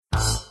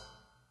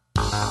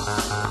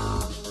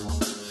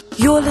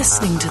You're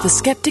listening to the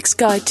Skeptics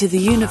Guide to the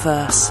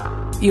Universe,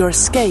 your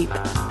escape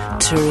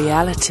to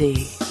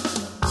reality.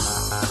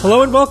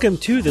 Hello and welcome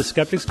to the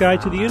Skeptics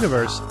Guide to the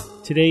Universe.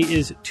 Today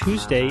is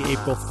Tuesday,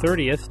 April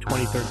 30th,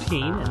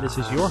 2013, and this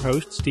is your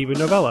host, Stephen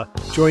Novella.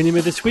 Joining me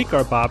this week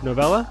are Bob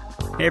Novella.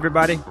 Hey,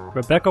 everybody.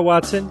 Rebecca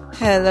Watson.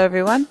 Hello,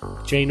 everyone.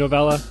 Jay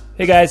Novella.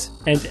 Hey, guys.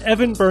 And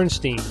Evan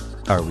Bernstein.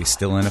 Are we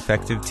still an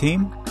effective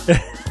team?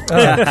 We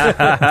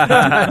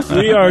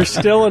are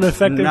still an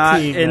effective team.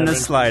 Not in Evan. the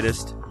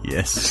slightest.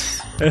 Yes.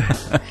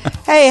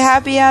 Hey,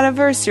 happy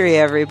anniversary,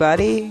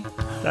 everybody.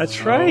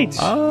 That's right.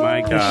 Oh,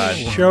 my God.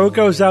 The show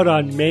goes out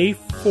on May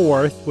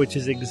 4th, which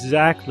is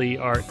exactly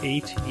our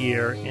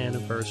 8-year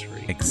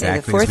anniversary.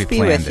 Exactly May the as we 4th be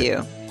planned with it.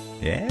 you.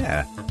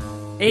 Yeah.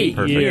 8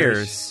 Perfect.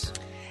 years.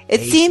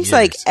 It 8 seems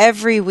like years.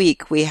 every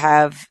week we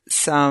have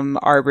some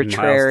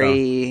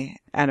arbitrary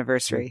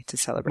anniversary to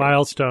celebrate.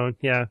 Milestone,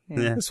 yeah.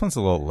 Yeah. This one's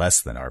a little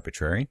less than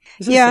arbitrary.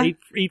 This is Yeah.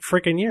 eight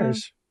freaking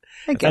years.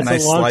 I A guess. That's a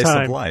nice long slice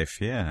time. of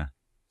life, yeah.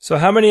 So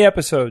how many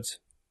episodes?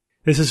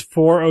 This is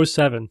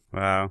 407.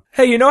 Wow.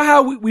 Hey, you know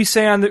how we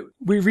say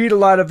we read a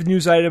lot of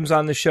news items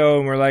on the show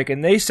and we're like,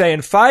 and they say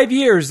in 5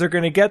 years they're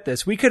going to get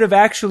this. We could have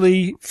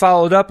actually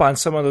followed up on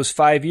some of those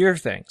 5-year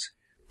things.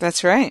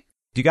 That's right.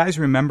 Do you guys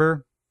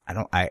remember?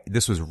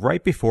 This was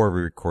right before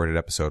we recorded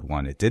episode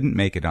 1. It didn't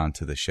make it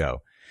onto the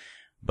show,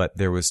 but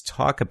there was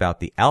talk about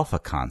the alpha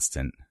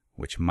constant,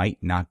 which might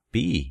not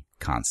be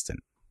constant.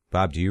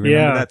 Bob, do you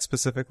remember that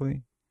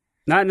specifically?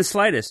 Not in the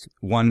slightest.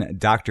 One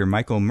Dr.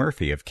 Michael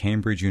Murphy of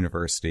Cambridge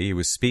University, he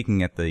was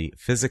speaking at the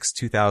Physics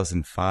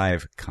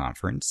 2005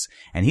 conference,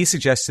 and he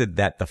suggested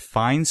that the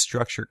fine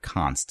structure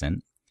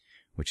constant,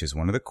 which is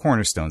one of the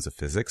cornerstones of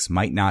physics,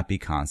 might not be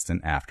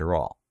constant after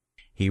all.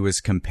 He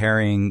was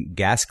comparing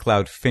gas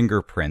cloud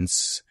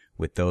fingerprints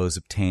with those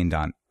obtained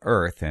on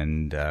Earth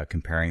and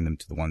comparing them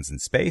to the ones in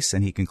space,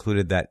 and he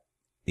concluded that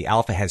the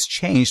alpha has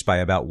changed by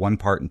about 1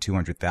 part in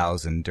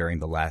 200,000 during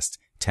the last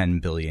 10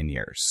 billion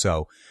years.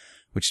 So,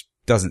 which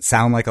doesn't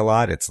sound like a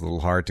lot. It's a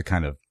little hard to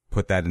kind of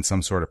put that in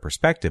some sort of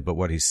perspective, but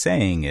what he's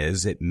saying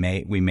is it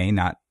may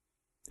not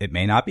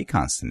be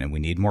constant, and we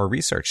need more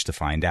research to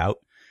find out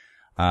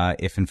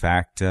if in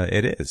fact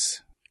it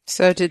is.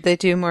 So did they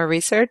do more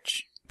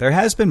research? There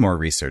has been more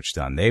research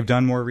done. They've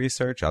done more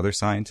research. Other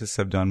scientists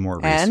have done more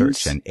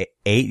research. And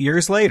 8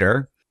 years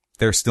later,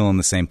 they're still in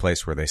the same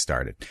place where they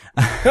started.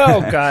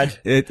 Oh, God.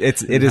 It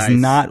Nice. is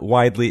not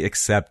widely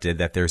accepted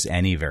that there's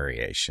any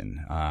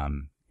variation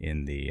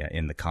in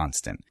the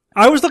constant.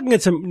 I was looking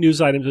at some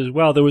news items as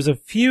well. There was a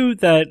few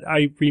that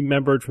I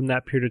remembered from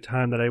that period of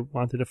time that I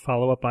wanted to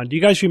follow up on. Do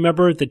you guys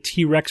remember the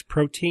T-Rex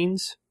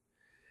proteins?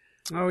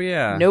 Oh,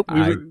 yeah. Nope.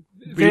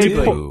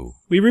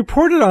 We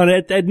reported on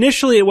it.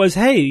 Initially, it was,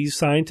 hey, these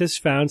scientists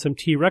found some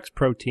T-Rex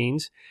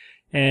proteins,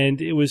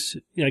 and it was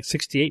like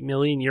 68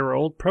 million year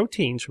old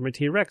proteins from a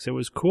T-Rex. It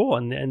was cool,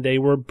 and they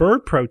were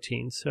bird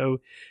proteins. So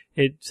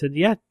it said,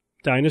 yeah,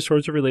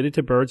 dinosaurs are related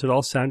to birds. It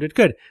all sounded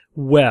good.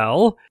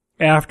 Well,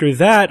 after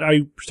that,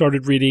 I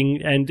started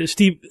reading, and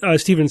Steven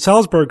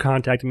Salzberg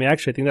contacted me.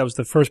 Actually, I think that was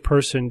the first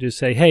person to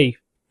say, hey,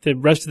 the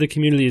rest of the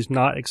community is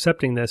not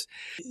accepting this.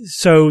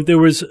 So there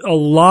was a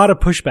lot of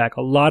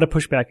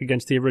pushback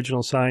against the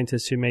original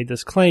scientists who made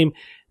this claim.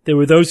 There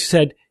were those who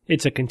said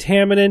it's a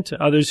contaminant,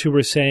 others who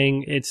were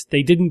saying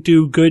they didn't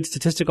do good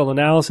statistical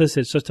analysis,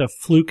 it's just a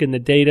fluke in the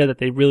data that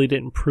they really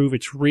didn't prove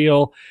it's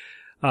real.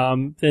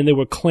 Then there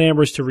were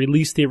clamors to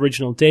release the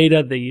original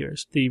data.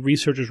 The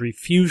researchers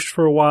refused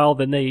for a while,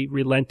 then they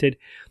relented.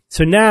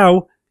 So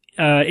now,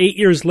 8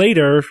 years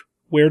later,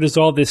 where does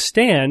all this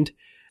stand?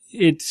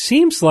 It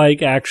seems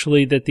like,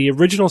 actually, that the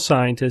original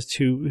scientists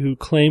who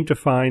claimed to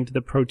find the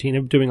protein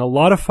have doing a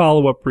lot of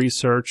follow-up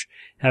research,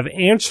 have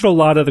answered a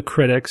lot of the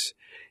critics,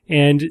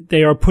 and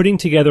they are putting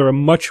together a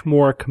much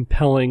more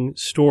compelling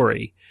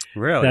story.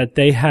 Really? That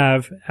they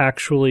have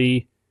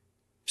actually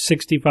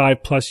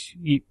 65 plus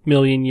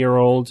million year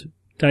old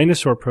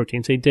dinosaur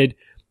proteins. They did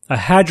a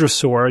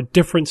hadrosaur, a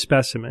different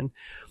specimen.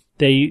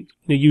 They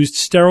used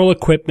sterile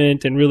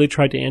equipment and really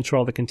tried to answer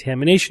all the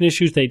contamination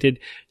issues. They did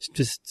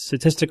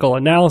statistical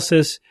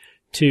analysis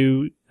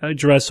to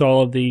address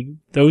all of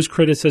those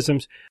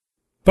criticisms.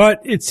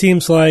 But it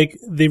seems like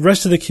the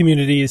rest of the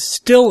community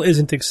still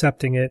isn't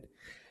accepting it.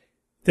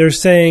 They're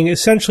saying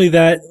essentially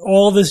that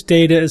all this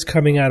data is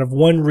coming out of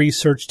one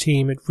research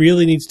team. It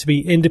really needs to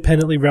be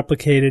independently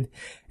replicated,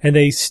 and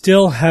they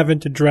still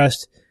haven't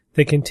addressed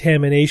the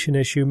contamination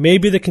issue.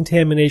 Maybe the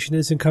contamination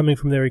isn't coming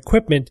from their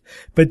equipment,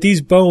 but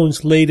these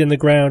bones laid in the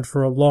ground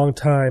for a long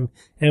time,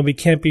 and we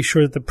can't be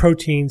sure that the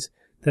proteins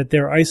that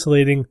they're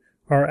isolating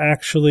are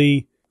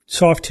actually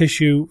soft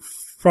tissue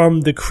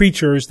from the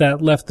creatures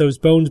that left those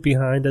bones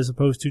behind as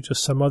opposed to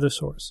just some other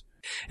source.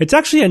 It's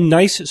actually a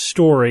nice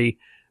story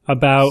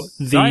about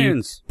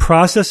the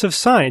process of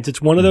science.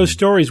 It's one of those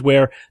stories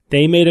where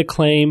they made a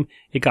claim,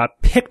 it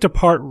got picked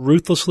apart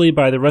ruthlessly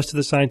by the rest of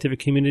the scientific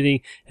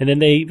community, and then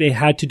they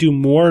had to do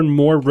more and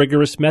more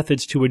rigorous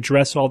methods to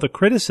address all the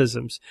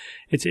criticisms.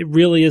 It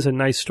really is a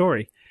nice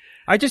story.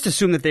 I just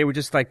assumed that they would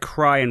just like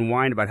cry and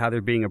whine about how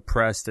they're being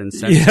oppressed and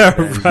censored.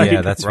 Yeah, right.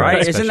 Yeah, that's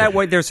right. Isn't that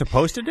what they're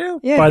supposed to do?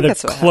 Yeah, I By think the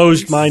that's what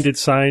closed-minded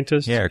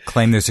scientists. Yeah, or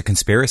claim there's a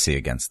conspiracy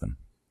against them.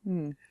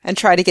 happens. And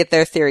try to get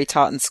their theory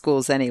taught in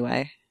schools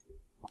anyway.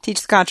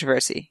 Teach the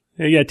controversy.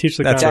 Yeah, teach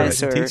the That's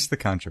controversy. right. Dinosaur- Teach the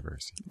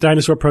controversy.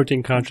 Dinosaur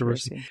protein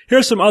controversy.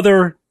 Here's some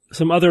other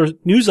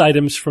news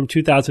items from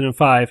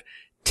 2005.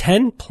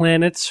 10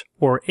 planets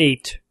or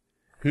 8.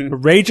 A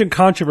rage and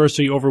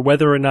controversy over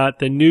whether or not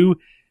the new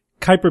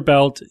Kuiper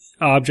Belt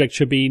object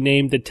should be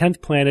named the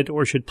 10th planet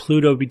or should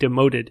Pluto be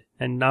demoted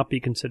and not be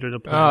considered a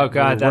planet. Oh,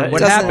 God. What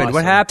Doesn't- happened?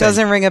 What happened?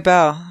 Doesn't ring a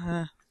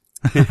bell.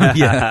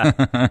 Yeah.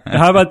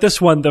 How about this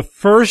one? The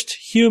first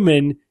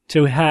human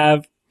to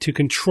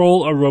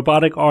control a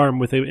robotic arm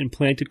with an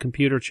implanted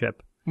computer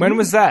chip. When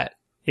was that?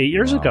 8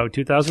 years ago,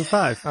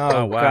 2005.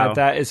 Oh, wow. God,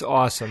 that is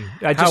awesome.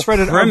 I How just read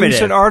a primitive.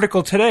 recent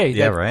article today.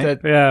 Yeah, that, right.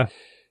 that Yeah.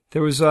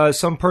 there was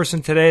some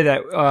person today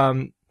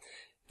that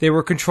they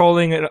were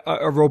controlling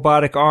a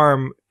robotic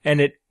arm,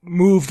 and it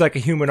moved like a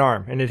human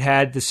arm, and it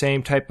had the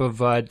same type of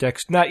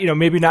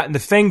maybe not in the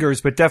fingers,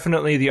 but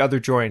definitely the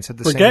other joints had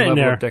the We're same getting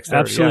level there. of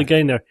dexterity. Absolutely Yeah.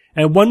 getting there.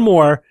 And one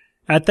more.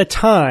 At the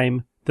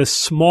time, the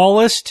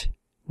smallest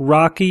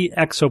rocky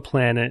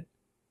exoplanet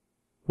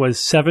was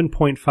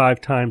 7.5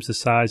 times the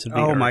size of the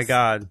Earth. Oh my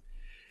God.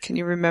 Can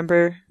you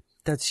remember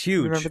That's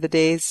huge. the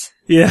days?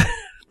 Yeah,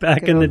 back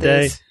Good in the old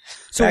day. days.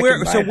 So Back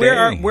in my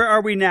day. where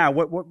are we now?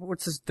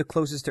 What's the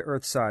closest to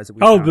Earth size that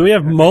we Oh, found? we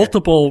have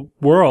multiple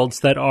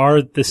worlds that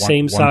are the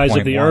same size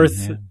of the 1.1,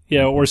 Earth,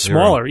 yeah. or 1.0.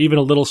 smaller, even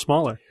a little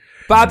smaller.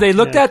 Bob, they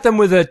looked at them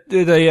with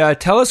a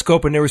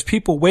telescope, and there was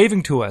people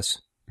waving to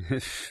us.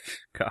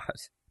 God.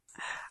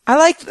 I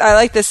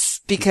like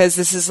this because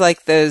this is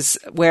like those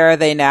Where Are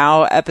They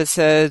Now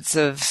episodes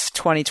of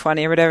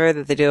 2020 or whatever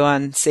that they do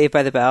on Saved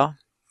by the Bell.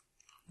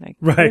 Like,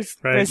 Right, right.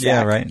 where's Yeah,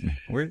 Zach? right.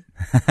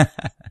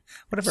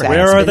 Whatever. Zach.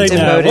 Where are they been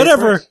now? demoted.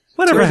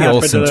 Whatever the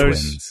happened to Olsen those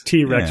twins.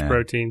 T-Rex Yeah.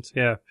 proteins?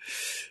 Yeah.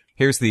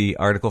 Here's the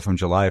article from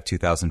July of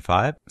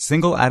 2005.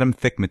 Single atom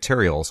thick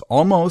materials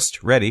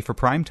almost ready for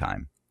prime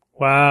time.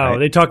 Wow. Right.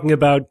 They're talking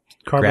about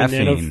carbon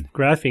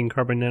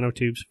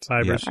nanotubes,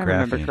 fibers. Yes. I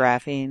remember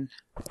graphene.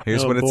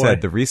 Here's Oh, what it boy.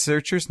 said. The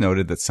researchers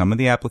noted that some of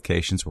the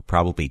applications were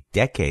probably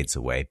decades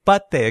away,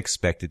 but they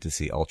expected to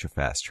see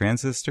ultra-fast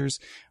transistors,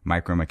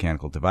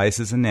 micromechanical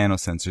devices, and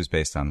nanosensors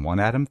based on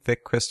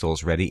one-atom-thick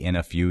crystals ready in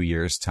a few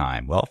years'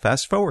 time. Well,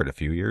 fast forward a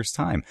few years'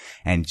 time.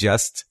 And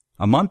just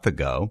a month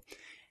ago,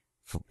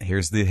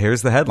 here's the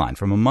headline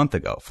from a month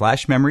ago.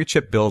 Flash memory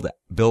chip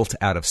built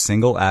out of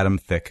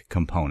single-atom-thick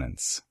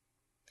components.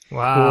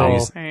 Wow.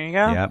 Cool. There you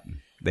go. Yep.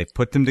 They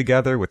put them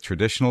together with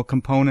traditional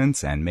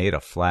components and made a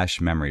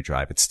flash memory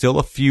drive. It's still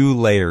a few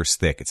layers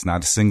thick. It's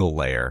not a single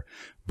layer,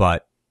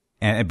 but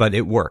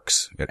it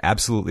works. It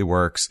absolutely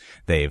works.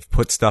 They've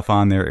put stuff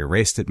on there,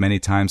 erased it many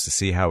times to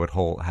see how it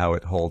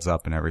holds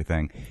up and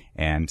everything.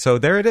 And so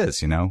there it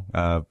is,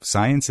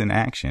 science in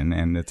action,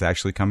 and it's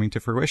actually coming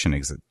to fruition.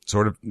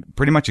 Sort of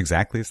pretty much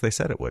exactly as they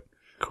said it would.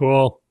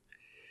 Cool.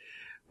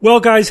 Well,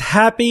 guys,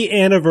 happy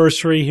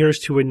anniversary. Here's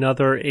to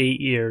another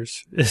 8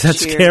 years. Is that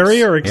Cheers.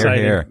 scary or Here,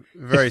 exciting? here.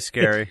 Very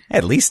scary.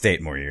 At least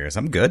 8 more years.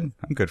 I'm good.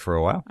 I'm good for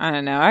a while. I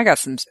don't know. I got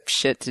some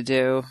shit to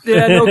do.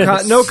 Yeah,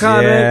 no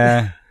comment.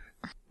 Yeah.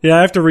 Yeah,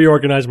 I have to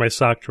reorganize my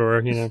sock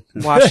drawer,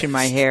 Washing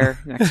my hair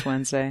next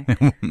Wednesday. I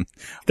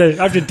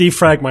have to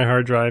defrag my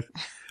hard drive.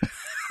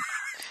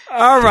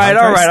 All right.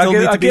 still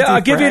need to be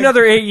I'll give you defragged.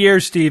 another 8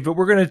 years, Steve, but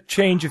we're going to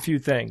change a few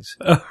things.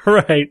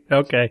 Right.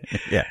 Okay.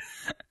 Yeah.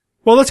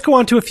 Well, let's go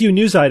on to a few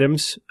news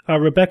items.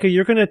 Rebecca,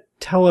 you're going to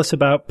tell us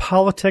about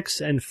politics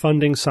and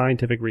funding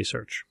scientific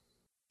research.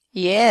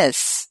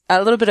 Yes.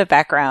 A little bit of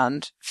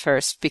background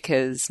first,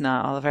 because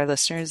not all of our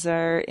listeners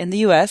are in the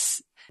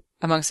U.S.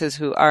 Amongst those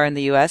who are in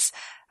the U.S.,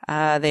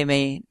 they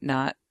may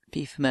not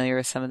be familiar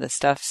with some of this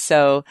stuff.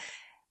 So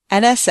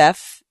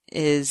NSF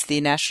is the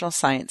National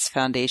Science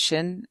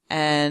Foundation,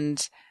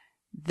 and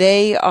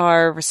they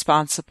are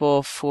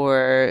responsible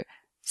for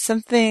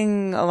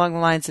something along the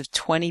lines of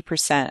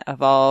 20%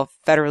 of all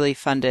federally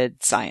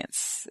funded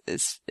science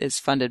is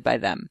funded by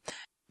them.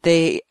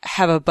 They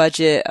have a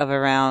budget of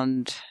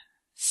around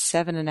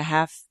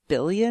 $7.5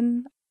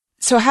 billion.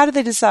 So how do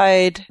they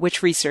decide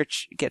which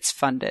research gets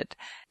funded?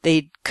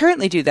 They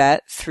currently do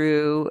that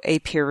through a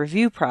peer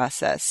review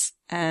process.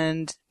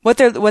 And what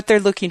they're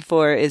looking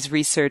for is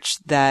research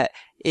that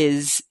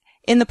is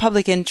in the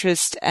public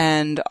interest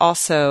and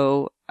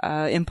also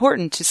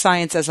important to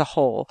science as a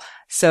whole.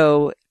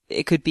 So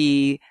it could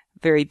be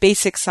very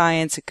basic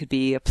science. It could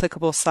be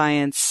applicable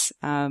science.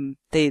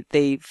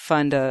 They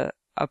fund a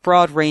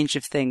broad range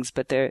of things,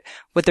 but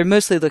what they're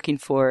mostly looking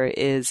for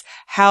is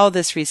how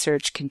this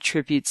research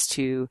contributes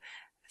to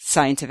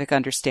scientific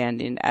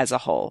understanding as a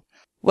whole.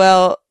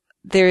 Well,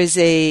 there is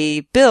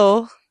a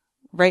bill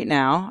right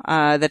now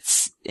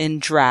that's in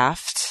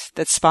draft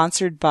that's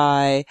sponsored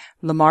by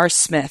Lamar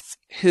Smith,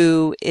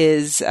 who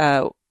is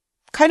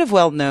kind of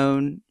well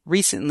known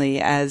recently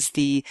as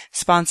the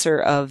sponsor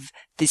of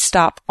the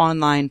Stop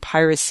Online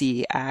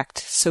Piracy Act,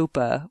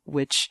 SOPA,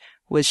 which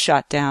was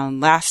shot down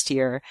last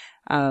year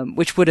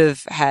which would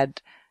have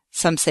had,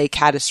 some say,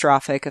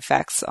 catastrophic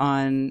effects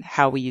on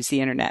how we use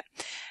the internet.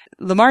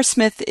 Lamar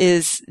Smith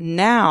is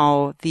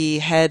now the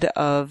head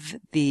of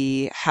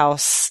the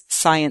House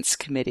Science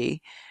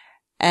Committee,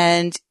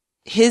 and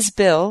his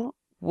bill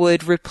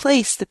would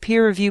replace the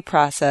peer review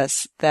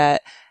process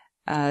that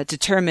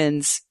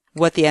determines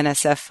what the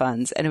NSF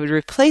funds, and it would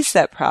replace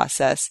that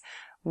process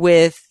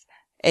with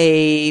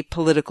a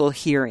political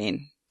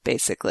hearing,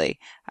 basically.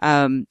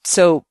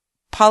 So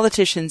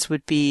politicians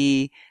would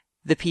be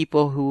the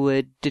people who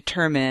would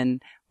determine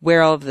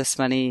where all of this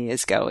money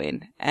is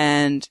going.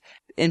 And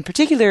in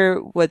particular,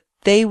 what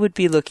they would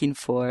be looking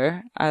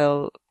for,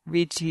 I'll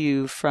read to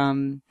you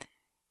from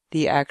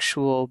the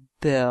actual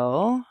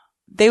bill.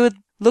 They would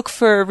look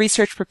for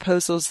research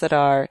proposals that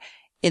are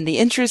in the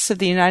interests of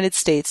the United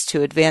States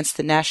to advance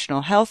the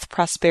national health,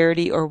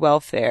 prosperity, or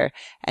welfare,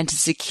 and to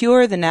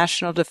secure the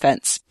national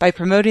defense by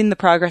promoting the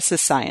progress of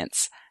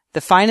science.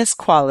 The finest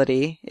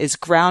quality is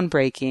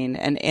groundbreaking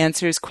and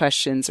answers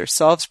questions or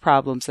solves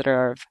problems that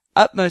are of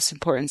utmost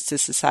importance to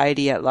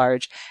society at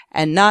large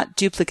and not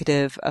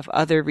duplicative of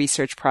other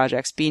research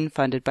projects being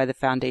funded by the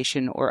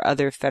Foundation or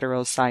other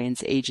federal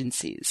science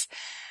agencies.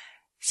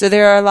 So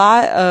there are a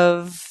lot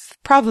of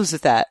problems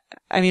with that.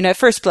 I mean, at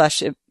first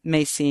blush, it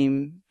may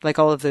seem like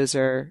all of those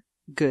are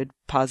good,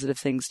 positive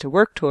things to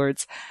work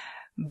towards.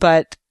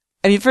 But,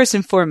 I mean, first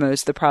and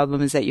foremost, the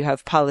problem is that you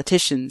have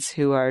politicians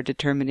who are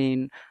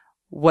determining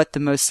what the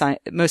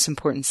most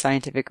important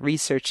scientific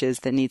research is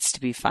that needs to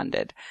be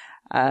funded.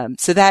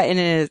 So that in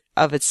and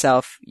of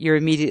itself, you're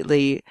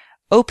immediately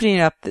opening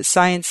up the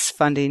science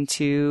funding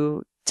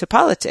to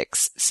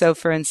politics. So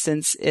for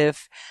instance,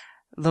 if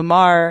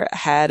Lamar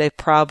had a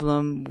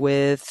problem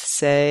with,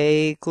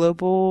 say,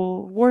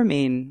 global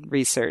warming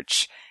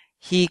research,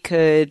 he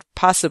could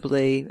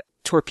possibly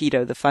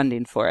torpedo the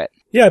funding for it.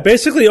 Yeah, it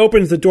basically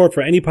opens the door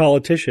for any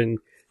politician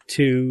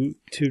to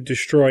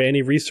destroy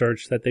any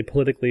research that they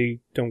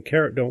politically don't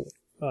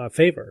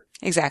favor.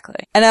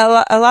 Exactly. And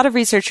a lot of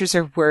researchers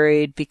are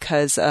worried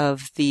because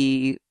of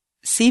the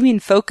seeming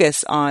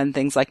focus on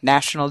things like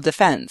national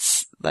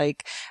defense.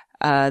 Like,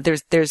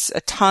 there's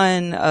a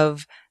ton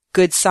of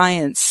good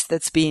science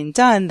that's being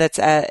done that's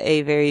at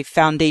a very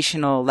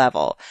foundational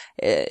level.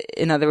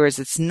 In other words,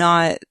 it's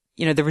not,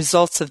 the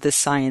results of this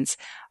science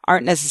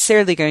aren't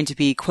necessarily going to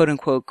be quote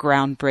unquote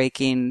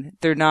groundbreaking.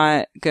 They're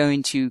not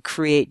going to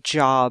create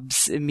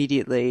jobs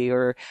immediately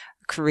or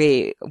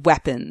create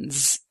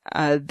weapons.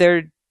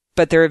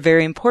 But they're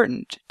very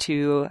important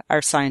to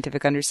our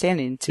scientific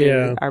understanding,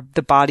 to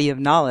the body of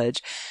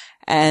knowledge.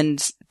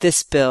 And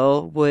this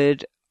bill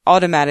would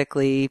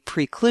automatically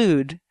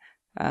preclude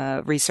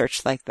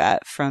research like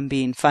that from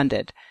being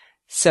funded.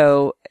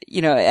 So,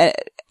 and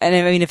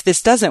I mean, if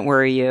this doesn't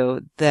worry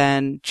you,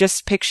 then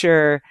just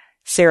picture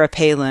Sarah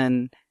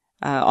Palin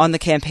on the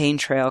campaign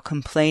trail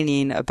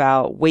complaining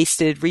about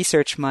wasted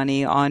research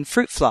money on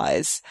fruit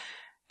flies.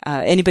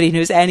 Anybody who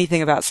knows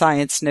anything about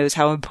science knows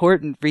how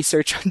important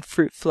research on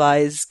fruit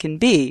flies can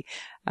be,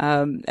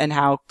 and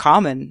how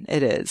common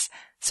it is.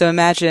 So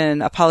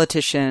imagine a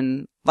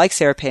politician like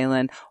Sarah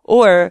Palin,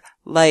 or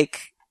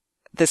like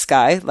this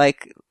guy,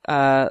 like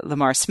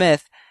Lamar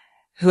Smith,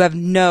 who have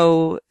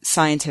no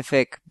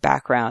scientific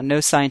background, no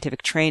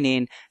scientific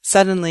training,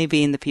 suddenly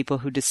being the people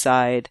who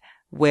decide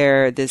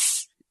where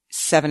this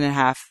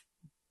 $7.5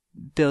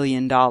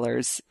 billion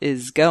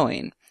is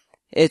going.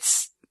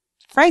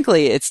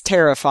 Frankly, it's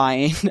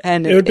terrifying,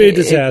 and it would be a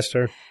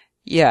disaster.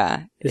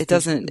 It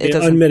doesn't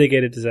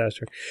unmitigated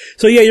disaster.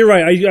 So yeah, you're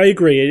right. I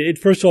agree.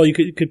 First of all, you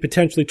could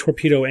potentially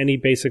torpedo any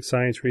basic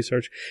science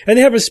research, and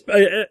they have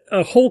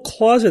a whole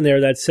clause in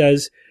there that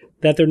says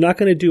that they're not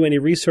going to do any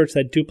research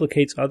that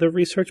duplicates other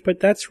research, but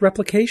that's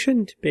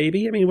replication,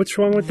 baby. I mean, what's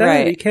wrong with that?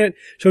 Right. You can't.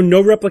 So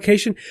no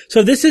replication.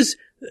 So this is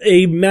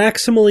a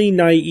maximally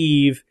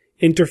naive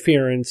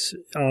interference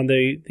on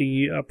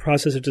the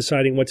process of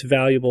deciding what's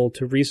valuable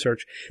to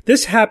research.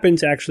 This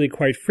happens actually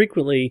quite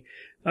frequently,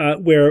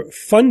 where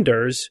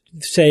funders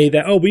say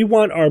that, we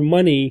want our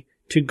money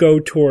to go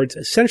towards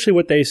essentially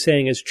what they're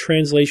saying is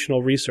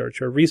translational research,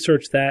 or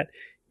research that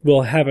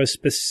will have a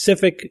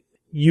specific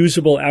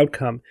usable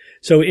outcome.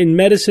 So in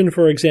medicine,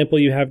 for example,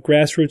 you have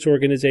grassroots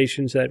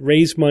organizations that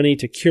raise money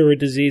to cure a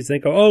disease. They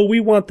go, we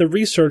want the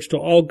research to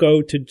all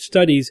go to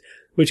studies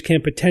which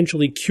can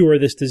potentially cure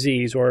this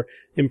disease or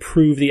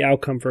improve the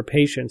outcome for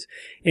patients.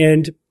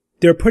 And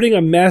they're putting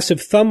a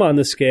massive thumb on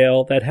the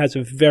scale that has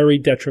a very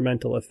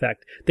detrimental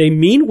effect. They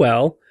mean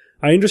well.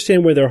 I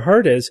understand where their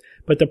heart is,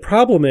 but the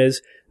problem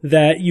is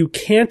that you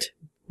can't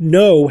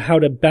know how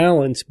to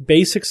balance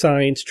basic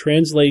science,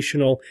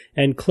 translational,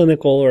 and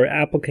clinical or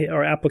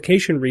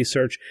application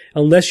research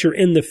unless you're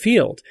in the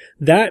field.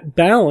 That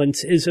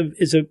balance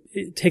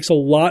it takes a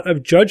lot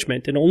of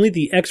judgment, and only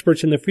the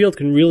experts in the field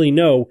can really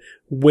know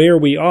where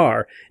we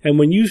are. And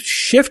when you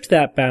shift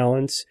that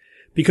balance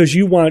because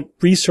you want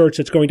research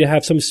that's going to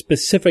have some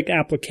specific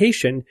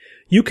application,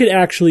 you could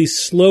actually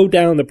slow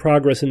down the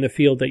progress in the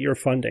field that you're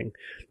funding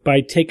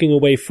by taking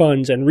away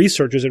funds and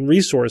researchers and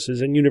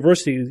resources and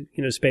university,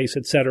 space,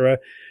 et cetera.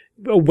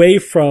 away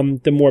from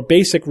the more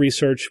basic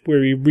research where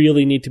we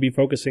really need to be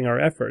focusing our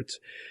efforts.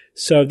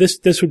 So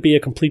this would be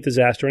a complete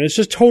disaster, and it's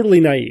just totally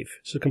naive.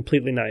 It's just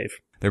completely naive.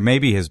 There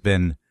maybe has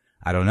been,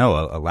 I don't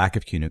know, a lack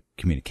of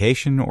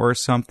communication or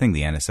something.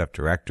 The NSF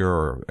director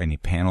or any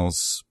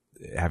panels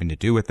having to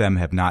do with them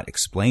have not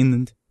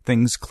explained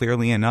things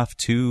clearly enough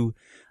to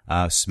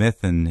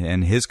Smith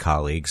and his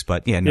colleagues.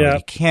 But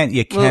you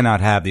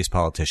cannot have these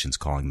politicians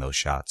calling those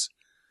shots.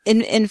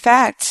 In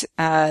fact,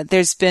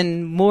 there's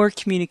been more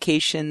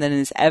communication than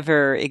has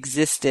ever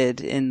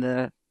existed in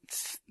the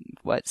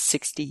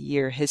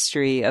 60-year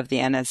history of the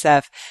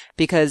NSF,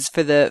 because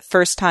for the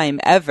first time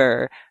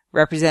ever,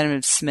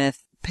 Representative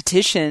Smith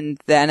petitioned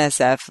the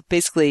NSF,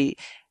 basically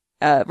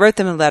wrote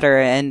them a letter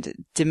and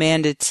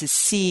demanded to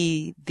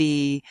see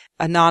the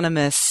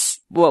anonymous,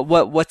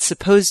 what's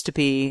supposed to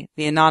be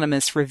the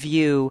anonymous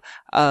review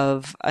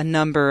of a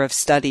number of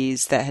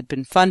studies that had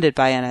been funded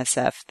by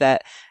NSF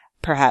that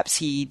perhaps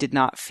he did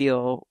not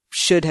feel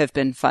should have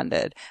been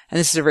funded. And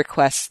this is a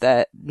request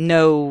that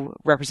no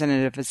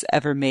representative has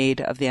ever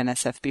made of the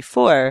NSF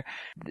before.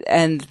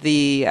 And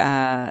the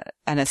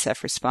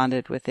NSF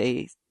responded with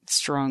a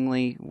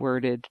strongly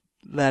worded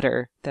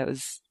letter that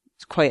was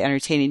quite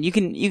entertaining. You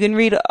can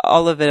read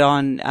all of it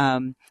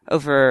on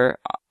over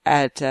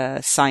at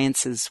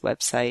Science's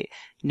website,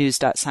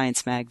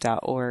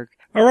 news.sciencemag.org.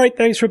 All right,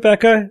 thanks,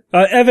 Rebecca.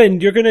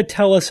 Evan, you're going to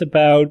tell us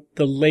about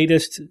the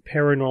latest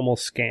paranormal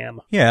scam.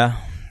 Yeah,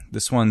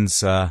 this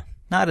one's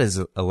not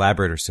as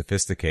elaborate or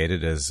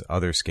sophisticated as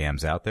other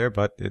scams out there,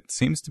 but it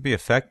seems to be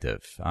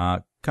effective.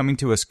 Coming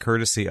to us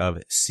courtesy of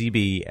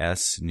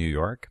CBS New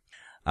York.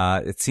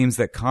 It seems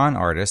that con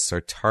artists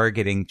are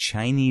targeting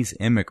Chinese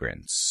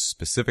immigrants,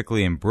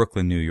 specifically in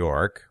Brooklyn, New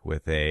York,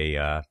 with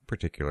a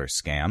particular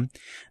scam.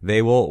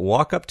 They will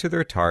walk up to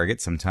their target,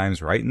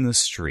 sometimes right in the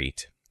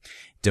street,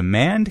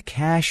 demand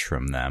cash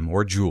from them,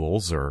 or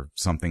jewels, or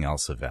something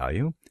else of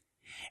value.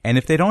 And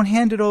if they don't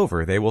hand it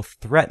over, they will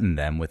threaten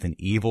them with an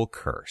evil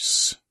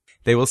curse.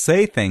 They will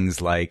say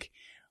things like,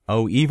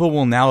 "Oh, evil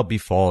will now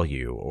befall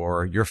you,"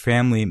 or "your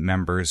family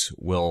members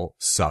will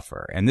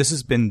suffer." And this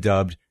has been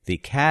dubbed the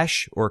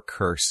cash or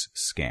curse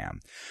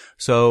scam.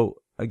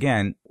 So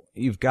again,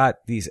 you've got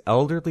these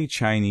elderly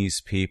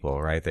Chinese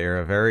people, right? They are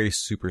a very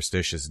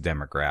superstitious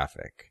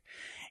demographic.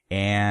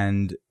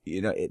 And,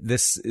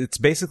 it's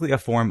basically a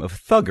form of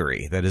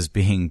thuggery that is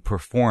being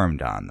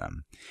performed on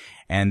them.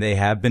 And they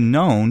have been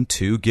known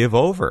to give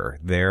over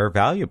their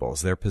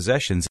valuables, their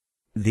possessions.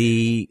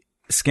 The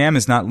scam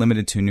is not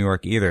limited to New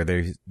York either.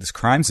 These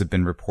crimes have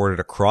been reported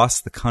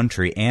across the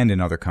country and in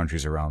other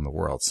countries around the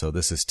world. So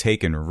this has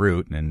taken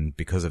root, and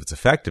because of its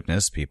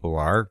effectiveness, people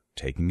are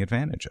taking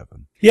advantage of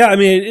them. Yeah, I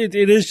mean, it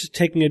is just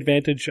taking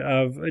advantage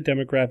of a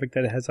demographic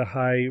that has a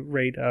high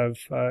rate of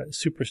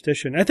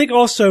superstition. I think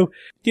also,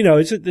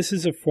 this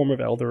is a form of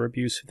elder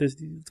abuse.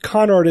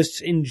 Con artists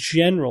in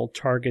general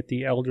target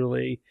the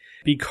elderly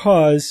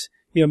because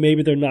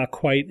maybe they're not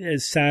quite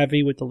as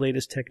savvy with the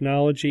latest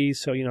technology.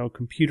 So,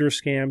 computer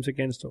scams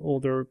against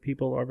older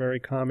people are very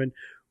common.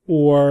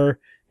 Or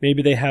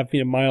maybe they have,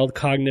 mild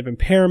cognitive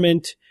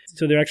impairment.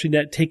 So they're actually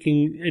not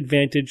taking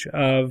advantage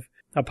of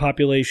a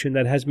population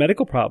that has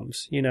medical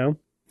problems,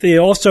 They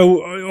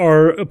also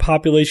are a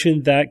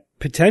population that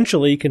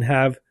potentially can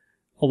have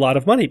a lot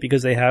of money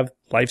because they have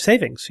life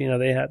savings.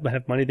 They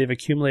have money they've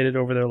accumulated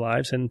over their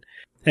lives. And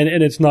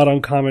it's not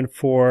uncommon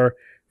for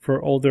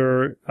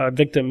older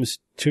victims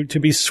to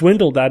be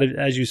swindled out of,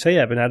 as you say,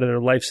 Evan, out of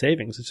their life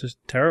savings. It's just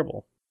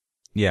terrible.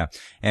 Yeah.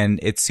 And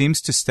it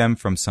seems to stem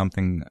from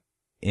something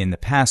in the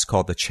past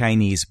called the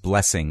Chinese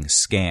blessing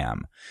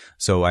scam.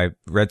 So I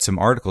read some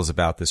articles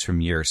about this from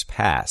years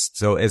past.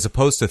 So as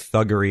opposed to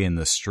thuggery in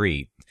the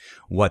street,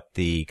 what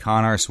the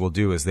con artists will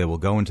do is they will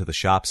go into the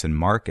shops and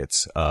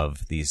markets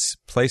of these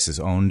places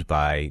owned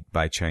by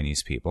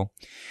Chinese people.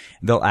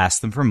 They'll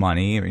ask them for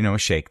money, a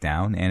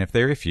shakedown. And if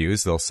they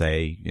refuse, they'll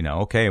say,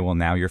 okay, well,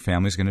 now your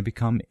family's going to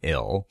become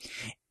ill.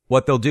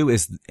 What they'll do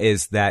is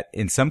that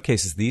in some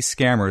cases, these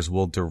scammers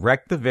will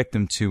direct the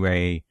victim to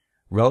a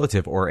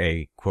relative or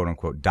a quote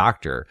unquote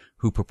doctor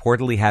who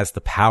purportedly has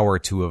the power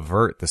to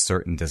avert the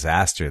certain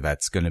disaster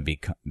that's going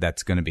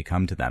to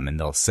become to them. And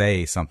they'll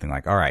say something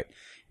like, all right,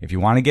 if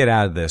you want to get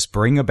out of this,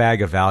 bring a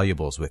bag of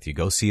valuables with you.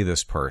 Go see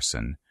this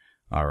person.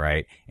 All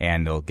right.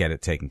 And they'll get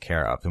it taken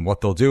care of. And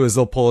what they'll do is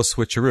they'll pull a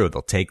switcheroo.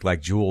 They'll take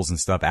like jewels and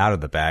stuff out of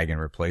the bag and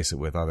replace it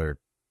with other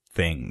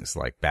things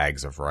like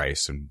bags of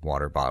rice and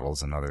water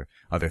bottles and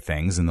other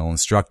things. And they'll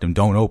instruct them,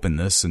 don't open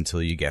this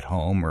until you get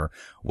home, or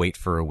wait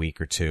for a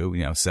week or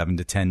two, 7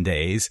 to 10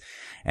 days.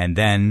 And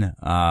then,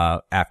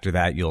 after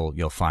that,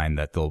 you'll find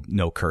that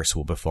no curse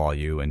will befall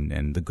you,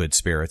 and the good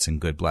spirits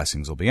and good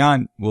blessings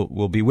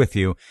will be with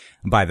you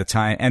by the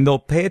time, and they'll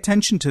pay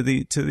attention to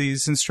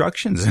these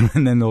instructions.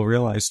 And then they'll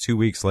realize 2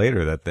 weeks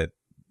later that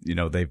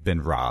they've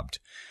been robbed.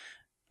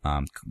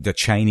 The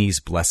Chinese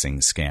blessing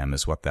scam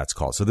is what that's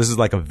called. So this is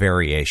like a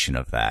variation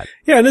of that.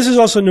 Yeah, and this is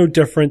also no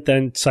different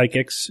than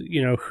psychics,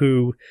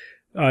 who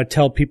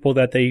tell people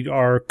that they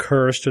are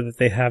cursed or that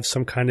they have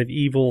some kind of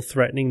evil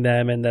threatening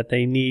them and that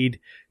they need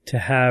to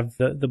have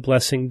the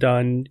blessing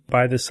done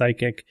by the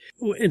psychic.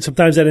 And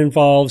sometimes that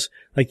involves,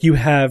 like, you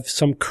have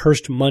some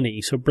cursed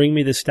money, so bring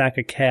me the stack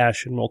of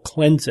cash and we'll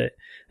cleanse it.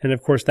 And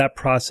of course that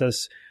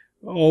process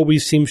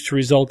always seems to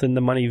result in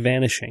the money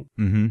vanishing.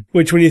 Mm-hmm.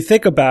 Which, when you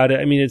think about it,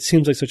 I mean, it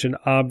seems like such an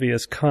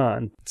obvious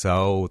con.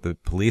 So the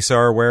police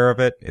are aware of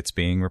it. It's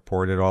being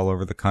reported all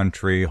over the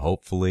country.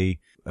 Hopefully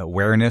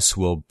awareness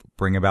will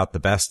bring about the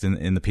best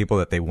in the people,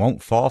 that they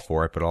won't fall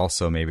for it, but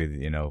also maybe,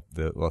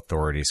 the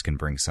authorities can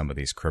bring some of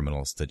these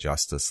criminals to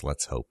justice.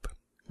 Let's hope.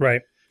 Right.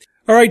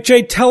 All right,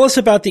 Jay, tell us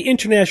about the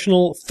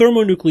International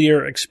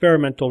Thermonuclear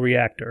Experimental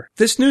Reactor.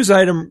 This news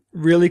item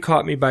really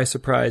caught me by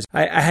surprise.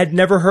 I had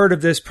never heard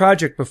of this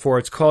project before.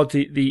 It's called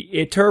the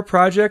ITER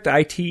project,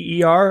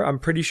 I-T-E-R. I'm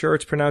pretty sure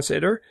it's pronounced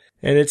ITER.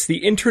 And it's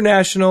the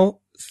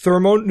International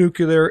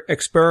Thermonuclear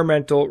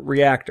Experimental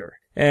Reactor.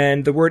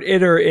 And the word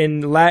ITER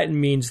in Latin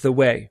means the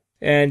way.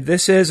 And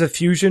this is a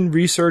fusion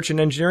research and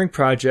engineering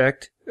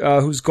project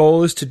whose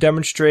goal is to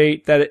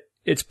demonstrate that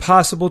it's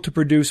possible to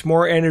produce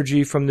more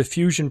energy from the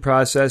fusion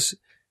process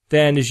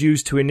than is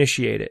used to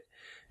initiate it.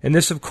 And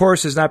this, of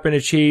course, has not been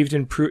achieved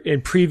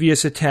in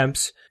previous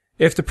attempts.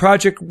 If the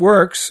project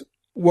works,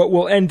 what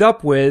we'll end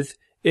up with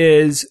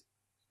is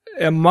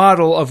a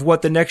model of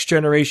what the next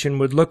generation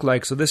would look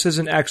like. So this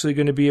isn't actually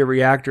going to be a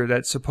reactor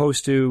that's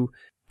supposed to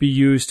be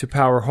used to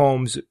power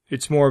homes.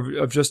 It's more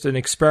of just an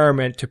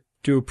experiment to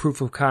do a proof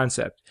of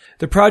concept.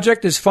 The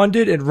project is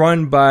funded and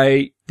run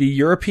by the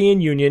European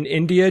Union,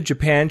 India,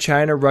 Japan,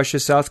 China, Russia,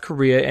 South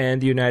Korea,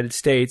 and the United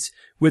States,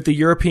 with the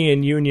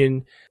European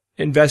Union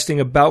investing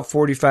about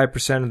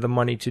 45% of the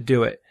money to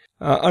do it.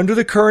 Under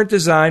the current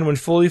design, when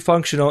fully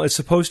functional, it's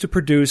supposed to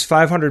produce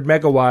 500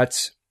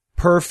 megawatts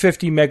per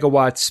 50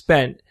 megawatts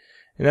spent.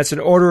 And that's an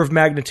order of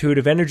magnitude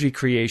of energy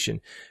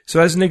creation.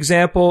 So as an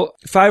example,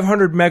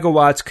 500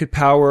 megawatts could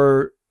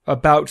power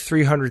about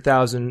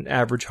 300,000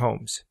 average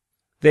homes.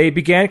 They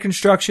began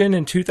construction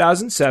in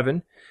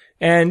 2007,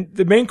 and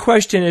the main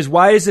question is,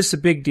 why is this a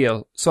big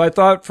deal? So I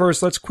thought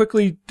first, let's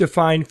quickly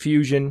define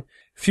fusion.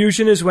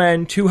 Fusion is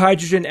when two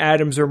hydrogen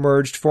atoms are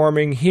merged,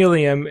 forming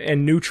helium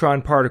and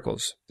neutron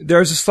particles.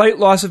 There's a slight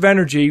loss of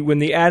energy when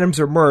the atoms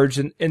are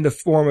merged in the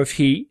form of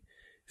heat.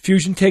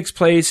 Fusion takes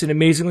place in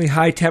amazingly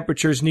high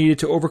temperatures needed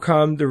to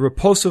overcome the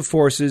repulsive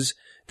forces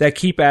that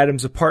keep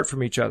atoms apart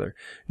from each other.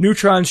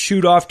 Neutrons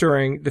shoot off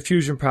during the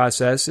fusion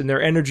process, and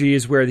their energy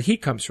is where the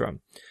heat comes from.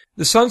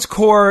 The sun's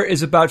core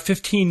is about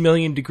 15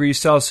 million degrees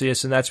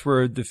Celsius, and that's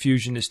where the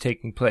fusion is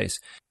taking place.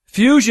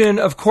 Fusion,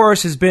 of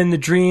course, has been the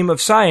dream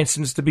of science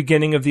since the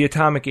beginning of the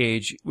atomic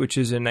age, which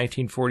is in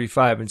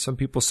 1945. And some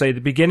people say the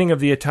beginning of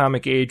the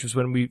atomic age was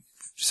when we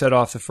set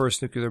off the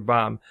first nuclear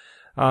bomb.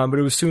 But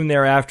it was soon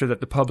thereafter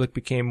that the public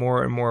became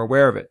more and more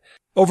aware of it.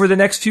 Over the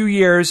next few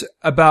years,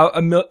 about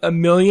a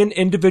million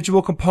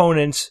individual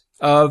components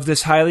of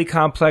this highly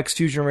complex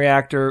fusion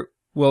reactor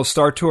will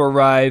start to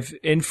arrive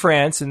in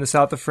France, in the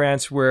south of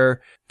France, where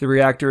the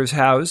reactor is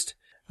housed.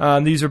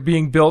 These are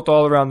being built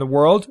all around the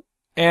world.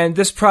 And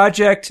this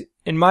project,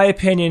 in my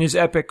opinion, is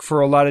epic for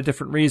a lot of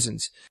different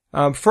reasons.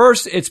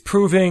 First, it's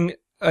proving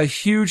a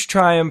huge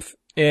triumph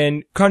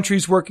in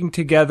countries working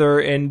together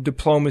in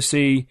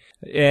diplomacy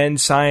and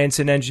science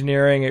and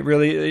engineering.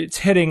 It's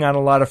hitting on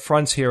a lot of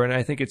fronts here, and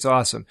I think it's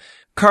awesome.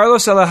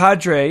 Carlos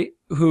Alejandre,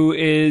 who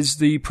is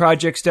the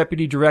project's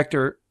deputy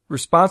director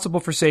responsible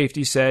for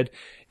safety, said,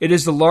 "It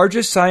is the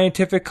largest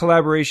scientific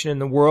collaboration in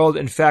the world.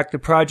 In fact, the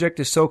project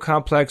is so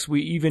complex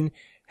we even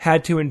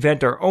had to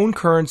invent our own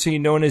currency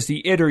known as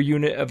the ITER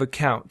unit of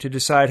account to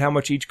decide how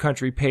much each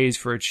country pays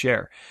for its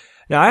share."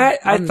 Now,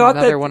 I thought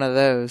another one of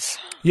those.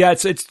 Yeah,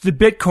 it's the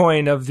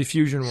Bitcoin of the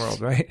fusion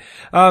world, right?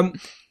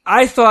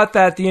 I thought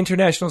that the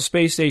International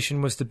Space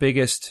Station was the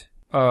biggest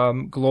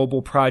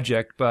global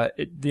project, but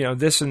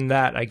this and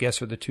that, I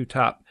guess, are the two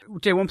top.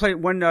 Jay,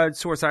 one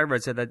source I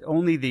read said that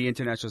only the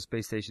International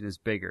Space Station is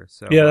bigger.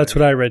 So yeah, that's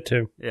what I read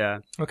too. Yeah.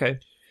 Okay.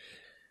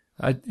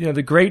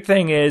 The great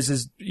thing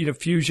is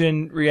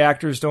fusion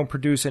reactors don't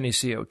produce any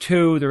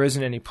CO2. There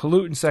isn't any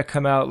pollutants that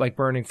come out like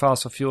burning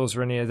fossil fuels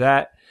or any of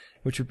that,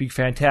 which would be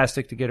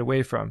fantastic to get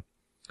away from.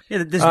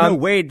 Yeah, there's no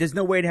way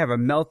to have a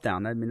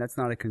meltdown. I mean, that's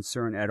not a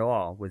concern at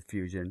all with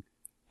fusion.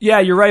 Yeah,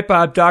 you're right,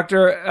 Bob.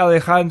 Dr.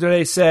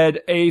 Alejandre said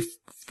a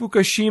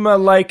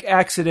Fukushima-like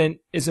accident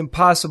is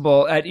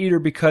impossible at ITER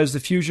because the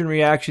fusion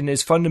reaction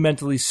is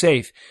fundamentally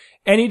safe.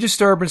 Any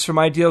disturbance from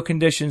ideal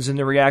conditions in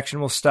the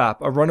reaction will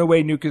stop. A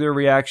runaway nuclear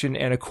reaction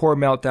and a core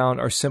meltdown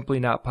are simply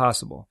not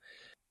possible.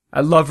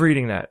 I love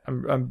reading that.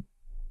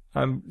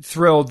 I'm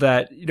thrilled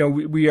that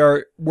we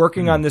are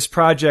working on this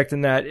project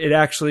and that it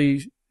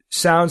actually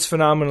sounds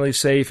phenomenally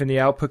safe and the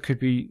output could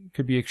be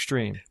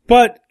extreme.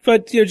 But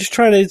just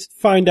trying to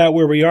find out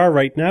where we are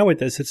right now with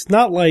this. It's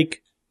not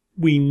like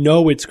we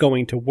know it's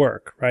going to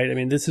work, right? I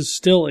mean, this is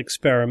still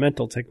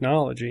experimental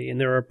technology, and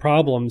there are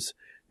problems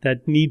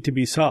that need to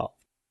be solved.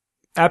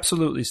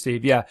 Absolutely,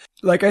 Steve. Yeah.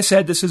 Like I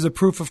said, this is a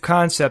proof of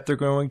concept. They're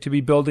going to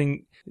be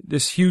building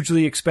this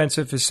hugely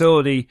expensive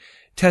facility,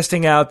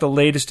 testing out the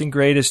latest and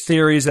greatest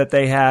theories that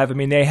they have. I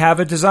mean, they have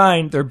a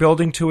design. They're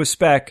building to a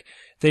spec.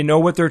 They know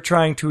what they're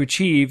trying to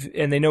achieve,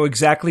 and they know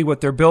exactly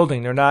what they're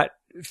building. They're not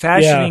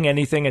fashioning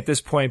anything at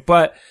this point,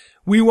 but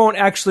we won't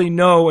actually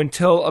know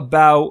until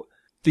about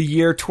the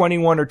year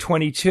 21 or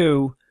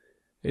 22,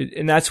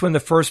 and that's when the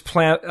first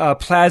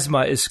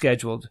plasma is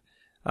scheduled.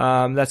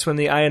 That's when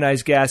the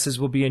ionized gases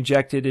will be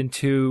injected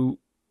into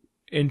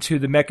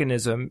the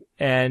mechanism,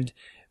 and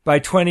by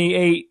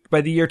the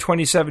year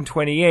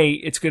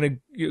 2728, it's going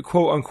to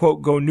quote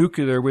unquote go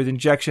nuclear with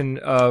injection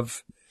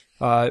of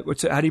how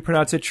do you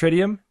pronounce it?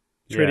 Tritium?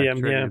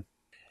 Tritium, yeah.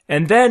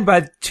 And then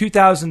by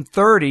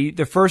 2030,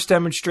 the first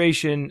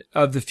demonstration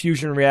of the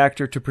fusion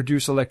reactor to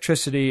produce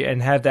electricity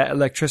and have that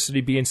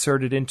electricity be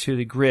inserted into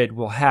the grid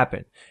will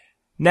happen.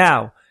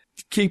 Now,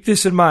 keep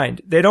this in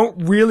mind. They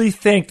don't really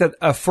think that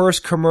a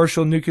first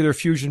commercial nuclear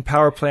fusion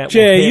power plant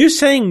will Jay, are you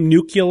saying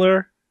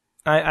nuclear?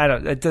 I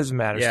don't. It doesn't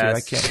matter,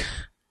 Yes. Steve. I can't.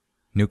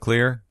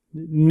 Nuclear?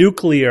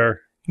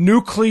 Nuclear.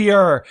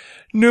 Nuclear.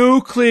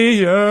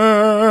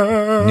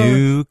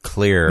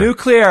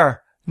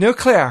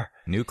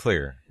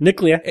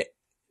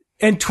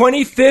 In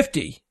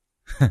 2050,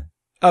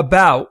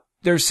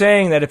 they're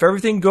saying that if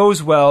everything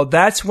goes well,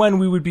 that's when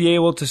we would be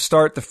able to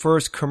start the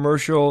first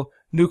commercial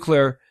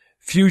nuclear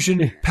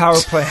fusion power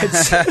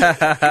plants.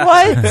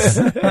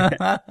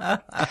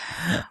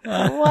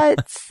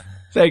 What?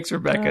 Thanks,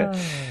 Rebecca.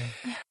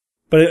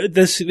 But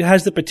this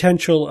has the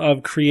potential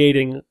of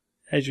creating,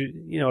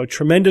 a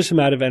tremendous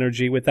amount of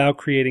energy without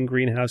creating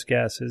greenhouse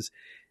gases,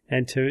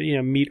 and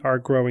to meet our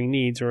growing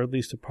needs, or at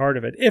least a part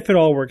of it, if it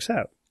all works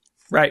out.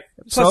 Right.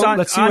 Plus, so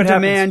let's see on what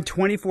demand,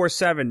 happens.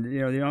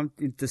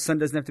 24/7. The sun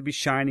doesn't have to be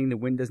shining, the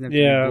wind doesn't have to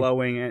be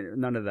blowing,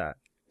 none of that.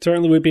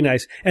 Certainly would be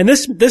nice. And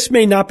this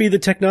may not be the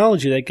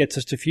technology that gets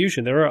us to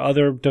fusion. There are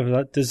other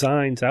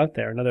designs out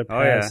there and other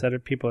paths that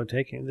people are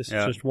taking. This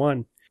is just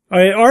one. All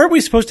right, aren't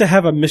we supposed to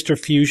have a Mr.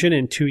 Fusion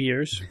in 2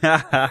 years?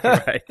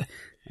 Right.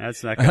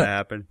 That's not going to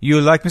happen.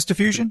 You like Mr.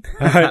 Fusion?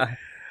 All right.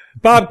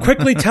 Bob,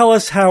 quickly tell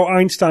us how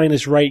Einstein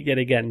is right yet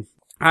again.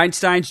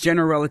 Einstein's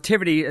general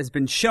relativity has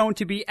been shown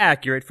to be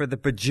accurate for the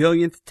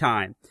bajillionth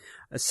time.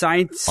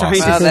 Scientists,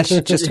 Wow, that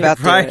should just about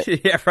do right?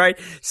 it. Yeah, right.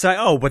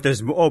 But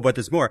there's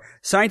more.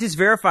 Scientists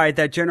verified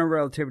that general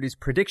relativity's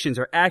predictions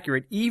are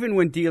accurate even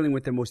when dealing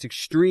with the most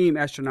extreme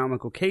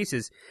astronomical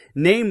cases,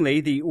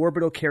 namely the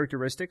orbital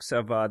characteristics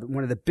of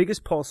one of the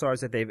biggest pulsars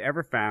that they've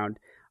ever found,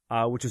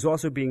 which was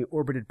also being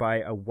orbited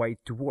by a white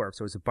dwarf.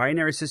 So it's a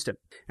binary system.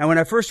 And when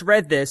I first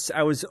read this,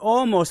 I was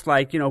almost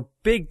like,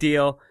 big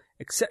deal.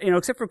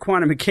 Except for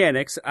quantum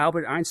mechanics,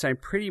 Albert Einstein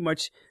pretty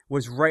much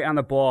was right on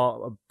the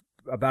ball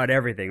about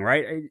everything,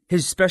 right?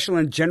 His special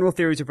and general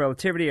theories of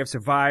relativity have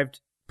survived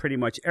pretty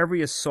much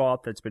every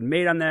assault that's been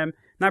made on them.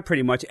 Not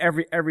pretty much,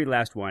 every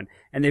last one.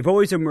 And they've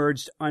always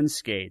emerged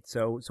unscathed.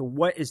 So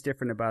what is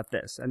different about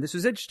this? And this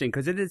was interesting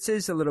because it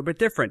is a little bit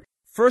different.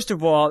 First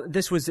of all,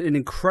 this was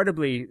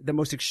the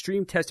most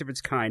extreme test of its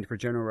kind for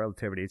general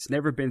relativity. It's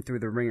never been through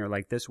the ringer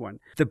like this one.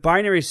 The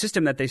binary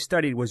system that they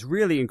studied was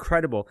really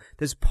incredible.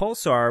 This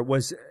pulsar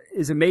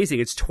is amazing.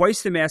 It's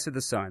twice the mass of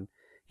the sun,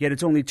 yet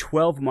it's only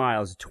 12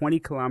 miles, 20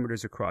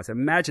 kilometers across.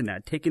 Imagine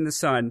that, taking the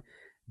sun,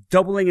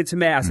 doubling its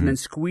mass, and then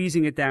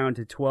squeezing it down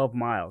to 12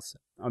 miles.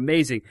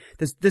 Amazing.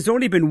 There's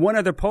only been one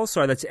other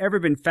pulsar that's ever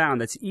been found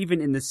that's even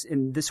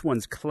in this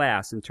one's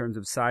class in terms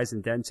of size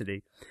and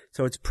density.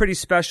 So it's pretty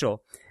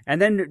special.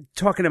 And then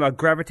talking about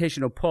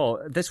gravitational pull,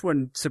 this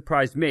one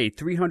surprised me.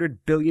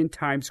 300 billion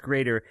times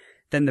greater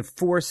than the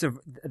force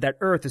that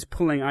Earth is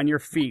pulling on your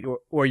feet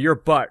or your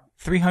butt.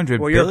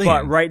 300 or billion? Your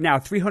butt right now.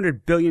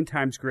 300 billion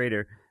times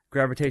greater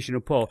gravitational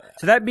pull.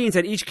 So that means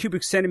that each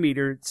cubic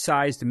centimeter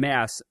sized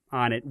mass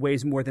on it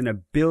weighs more than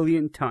 1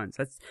 billion tons.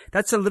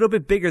 That's a little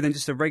bit bigger than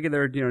just a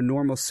regular,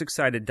 normal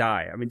six-sided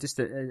die. I mean, just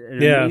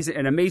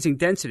an amazing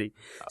density.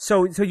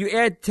 So you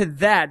add to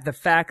that the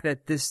fact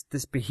that this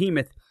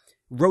behemoth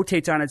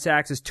rotates on its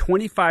axis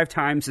 25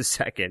 times a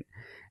second.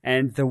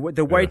 And the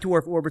white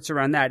dwarf orbits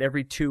around that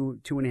every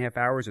 2.5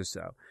 hours or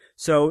so.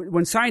 So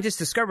when scientists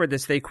discovered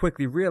this, they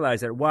quickly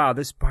realized that, wow,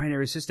 this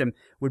binary system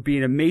would be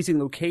an amazing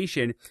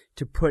location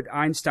to put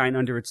Einstein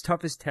under its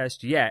toughest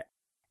test yet.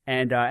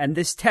 And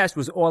this test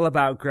was all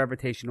about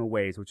gravitational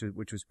waves,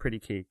 which was pretty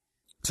key.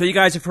 So you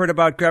guys have heard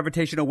about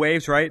gravitational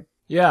waves, right?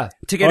 Yeah.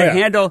 To get a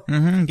handle,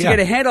 get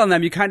a handle on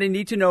them, you kind of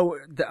need to know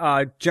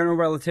general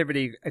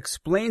relativity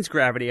explains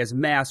gravity as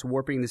mass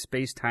warping the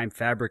space-time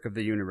fabric of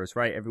the universe,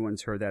 right?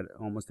 Everyone's heard that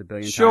almost 1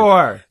 billion times.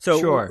 Sure.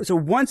 So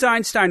once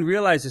Einstein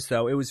realized this,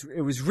 though, it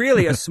was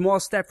really a small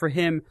step for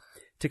him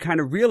to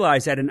kind of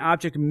realize that an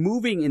object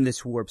moving in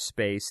this warp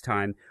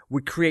space-time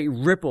would create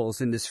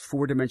ripples in this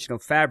four-dimensional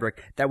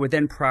fabric that would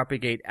then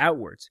propagate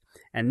outwards.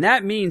 And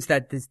that means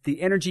that the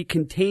energy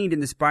contained in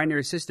this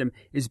binary system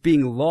is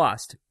being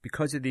lost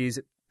because of these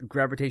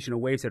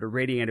gravitational waves that are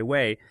radiating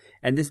away.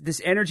 And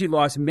this energy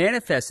loss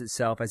manifests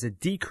itself as a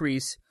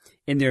decrease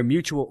in their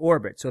mutual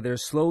orbit. So they're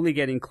slowly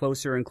getting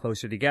closer and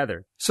closer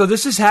together. So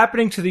this is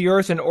happening to the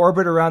Earth in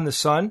orbit around the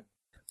sun?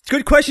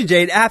 Good question,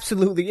 Jay. It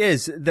absolutely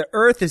is. The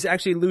Earth is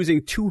actually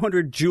losing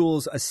 200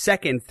 joules a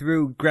second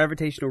through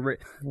gravitational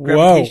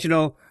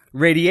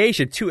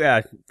radiation.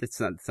 It's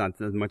not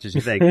as much as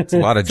you think. It's a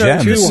lot of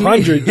gems.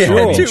 200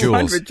 joules.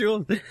 200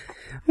 joules.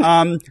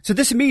 So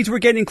this means we're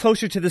getting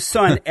closer to the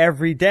sun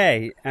every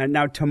day. And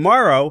now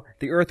tomorrow,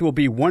 the Earth will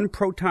be 1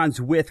 proton's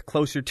width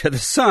closer to the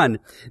sun.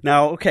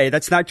 Now, okay,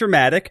 that's not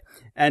dramatic.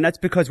 And that's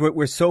because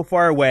we're so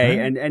far away,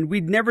 and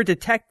we'd never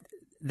detect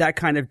that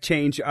kind of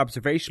change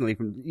observationally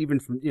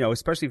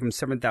especially from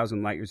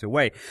 7,000 light years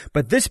away.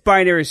 But this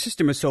binary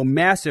system is so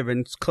massive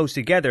and close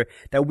together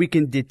that we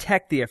can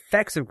detect the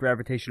effects of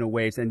gravitational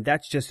waves, and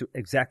that's just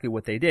exactly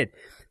what they did.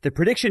 The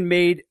prediction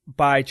made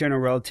by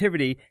general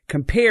relativity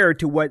compared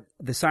to what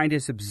the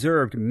scientists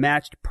observed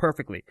matched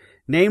perfectly.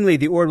 Namely,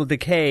 the orbital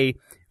decay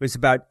was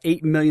about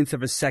 8 millionths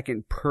of a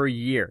second per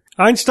year.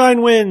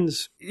 Einstein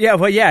wins. Yeah,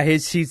 well, yeah,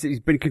 he's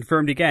been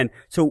confirmed again.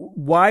 So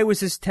why was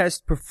this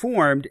test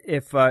performed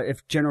if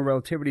general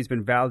relativity has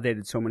been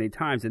validated so many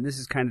times? And this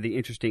is kind of the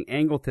interesting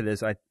angle to this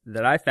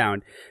that I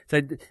found.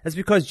 So that's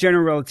because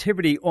general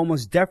relativity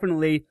almost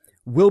definitely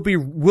will be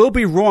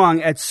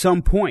wrong at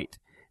some point.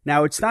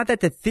 Now, it's not that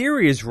the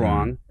theory is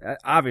wrong.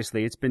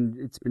 Obviously, it's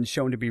been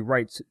shown to be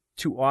right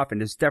too often.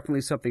 There's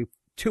definitely something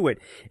to it.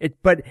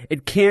 But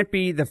it can't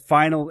be the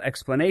final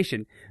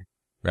explanation.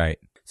 Right.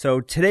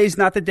 So today's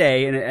not the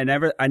day, and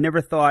I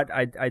never thought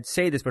I'd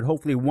say this, but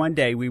hopefully one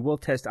day we will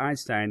test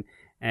Einstein,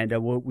 and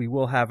we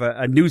will have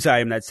a news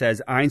item that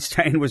says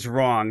Einstein was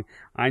wrong.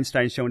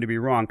 Einstein's shown to be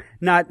wrong.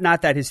 Not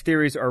that his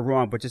theories are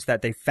wrong, but just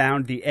that they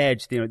found the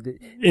edge.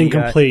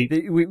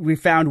 Incomplete. We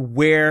found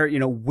where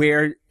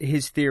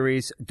his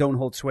theories don't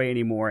hold sway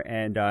anymore,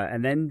 and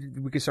then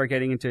we can start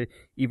getting into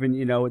even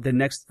the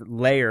next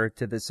layer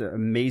to this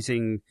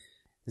amazing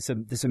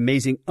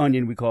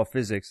onion we call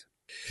physics.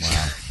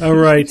 Wow. All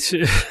right.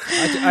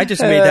 I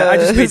just made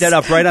that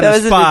up right on the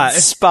spot. That was an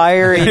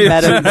inspiring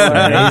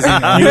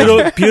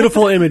metaphor.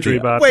 Beautiful imagery,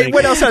 Bob. Wait,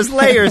 what else has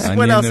layers? Onion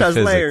What else of has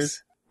physics.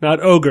 layers? Not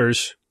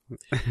ogres.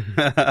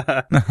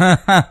 All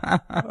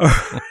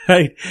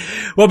right.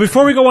 Well,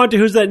 before we go on to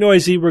Who's That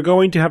Noisy, we're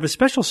going to have a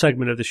special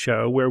segment of the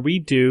show where we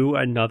do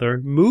another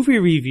movie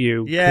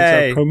review. Yay.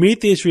 Because our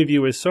Prometheus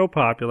review is so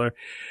popular.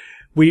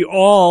 We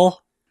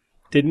all,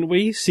 didn't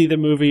we, see the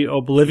movie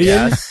Oblivion?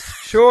 Yes,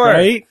 sure.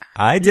 Right?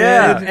 I did.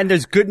 Yeah, and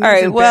there's good news All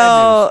right, and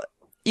well, bad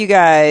you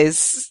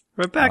guys,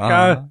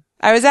 Rebecca.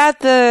 I was at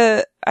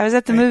the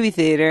movie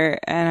theater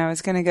and I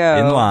was gonna go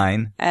In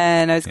line.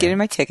 and I was getting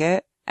my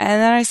ticket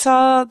and then I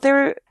saw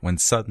When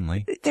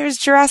suddenly. there's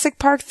Jurassic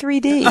Park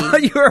 3D.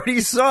 news. You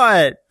already saw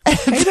it.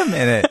 Wait a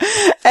minute.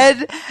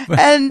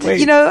 and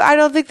Wait. I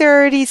don't think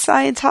there are any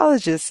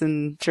Scientologists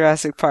in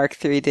Jurassic Park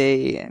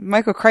 3D.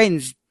 Michael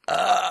Crichton's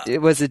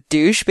it was a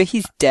douche, but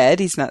he's dead.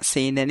 He's not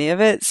seen any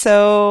of it.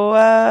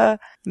 So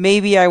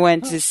maybe I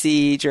went to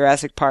see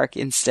Jurassic Park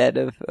instead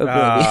of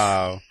Oblivion.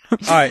 Oh. All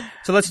right,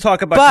 so let's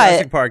talk about But-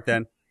 Jurassic Park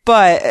then.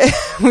 But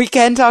we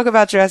can talk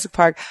about Jurassic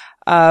Park.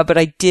 But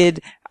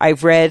I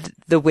read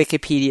the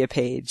Wikipedia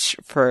page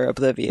for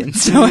Oblivion,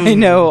 so I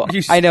know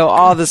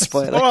all the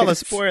spoilers. All the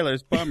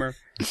spoilers, bummer.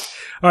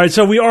 All right,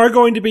 so we are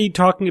going to be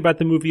talking about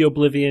the movie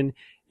Oblivion,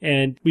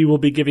 and we will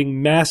be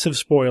giving massive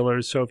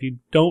spoilers. So if you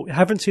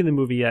haven't seen the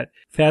movie yet,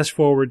 fast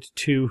forward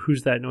to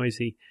Who's That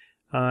Noisy,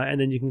 and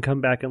then you can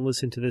come back and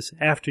listen to this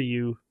after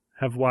you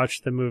have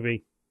watched the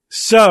movie.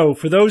 So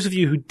for those of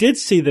you who did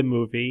see the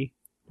movie,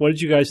 what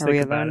did you guys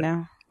think about it?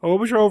 Now? Oh, what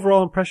was your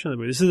overall impression of the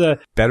movie? This is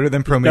Better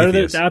than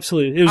Prometheus.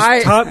 absolutely. It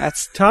was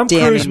That's Tom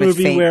damning Cruise with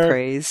movie faint where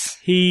praise.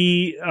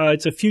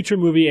 it's a future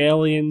movie.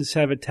 Aliens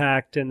have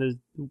attacked and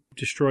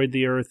destroyed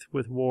the Earth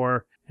with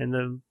war, and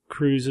the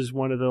Cruise is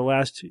one of the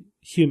last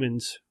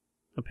humans,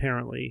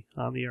 apparently,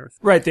 on the Earth.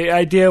 Right. The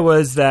idea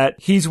was that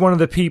he's one of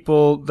the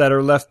people that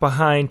are left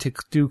behind to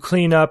do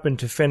cleanup and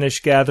to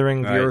finish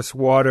gathering the Right. Earth's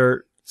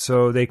water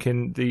so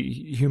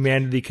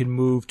humanity can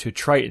move to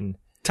Triton.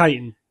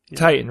 Titan. Yeah.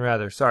 Titan,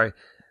 rather. Sorry.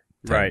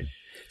 Right.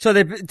 So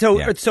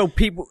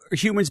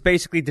humans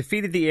basically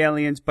defeated the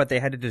aliens, but they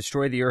had to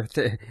destroy the Earth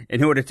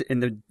in order to,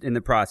 in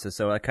the process.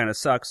 So that kind of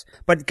sucks.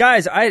 But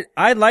guys,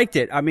 I liked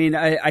it. I mean,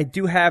 I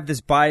do have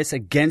this bias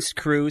against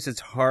Cruise. It's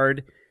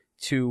hard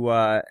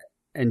to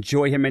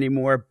enjoy him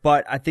anymore,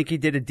 but I think he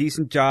did a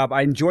decent job.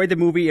 I enjoyed the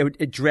movie.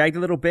 It dragged a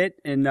little bit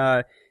in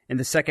the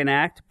second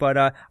act,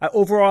 but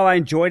overall I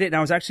enjoyed it, and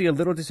I was actually a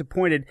little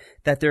disappointed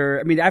that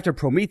after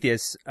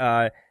Prometheus,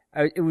 there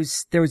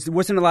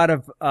wasn't a lot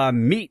of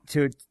meat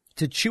to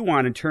chew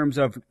on in terms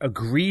of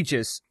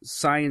egregious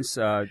science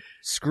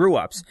screw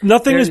ups.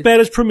 Nothing as bad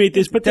as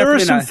Prometheus, but there are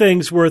Definitely some not.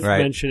 things worth Right.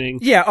 mentioning.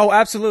 Yeah, oh,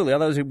 absolutely.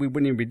 Otherwise, we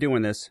wouldn't even be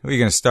doing this. Are you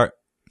going to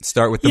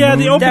start with the Yeah, moon?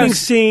 the opening That's-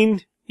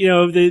 scene,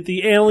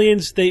 the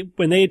aliens,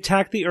 when they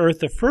attacked the Earth,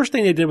 the first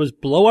thing they did was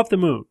blow up the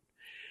moon,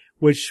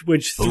 which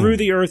threw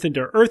the Earth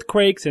into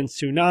earthquakes and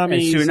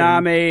tsunamis.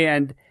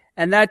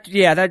 And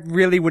that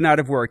really would not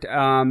have worked.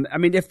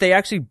 If they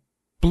actually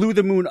blew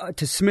the moon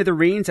to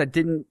smithereens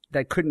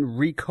that couldn't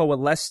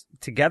recoalesce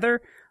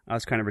together,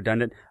 was kind of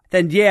redundant,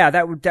 then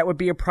that would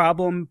be a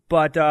problem.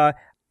 But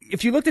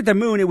if you looked at the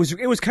moon, it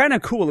was kind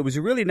of cool. It was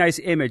a really nice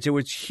image. It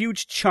was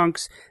huge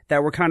chunks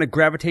that were kind of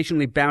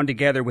gravitationally bound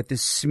together with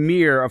this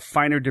smear of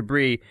finer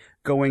debris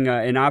going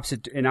in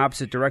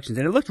opposite directions,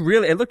 and it looked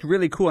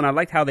really cool. And I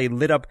liked how they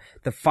lit up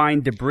the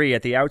fine debris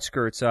at the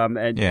outskirts in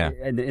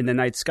the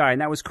night sky,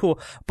 and that was cool.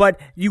 But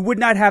you would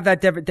not have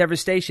that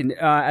devastation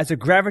as a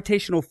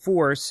gravitational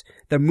force.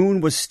 The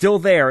moon was still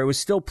there; it was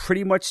still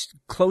pretty much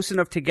close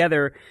enough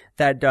together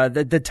that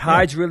the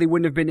tides really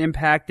wouldn't have been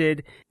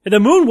impacted. The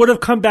moon would have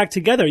come back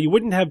together. You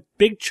wouldn't have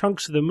big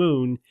chunks of the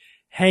moon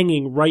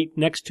hanging right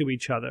next to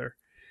each other.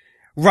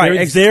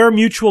 Right. Their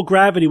mutual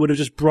gravity would have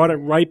just brought it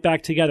right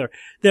back together.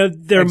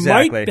 There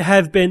might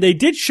have been, they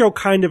did show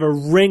kind of a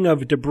ring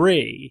of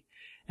debris,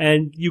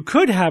 and you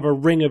could have a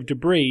ring of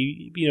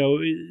debris,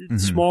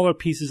 smaller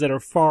pieces that are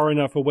far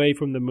enough away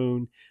from the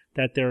moon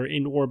that they're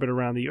in orbit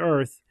around the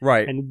Earth.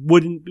 Right. And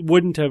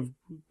wouldn't have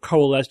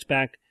coalesced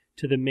back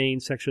to the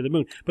main section of the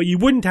moon. But you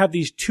wouldn't have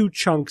these two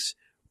chunks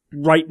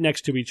right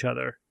next to each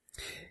other.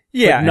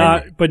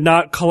 Yeah. But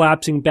not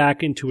collapsing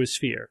back into a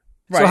sphere.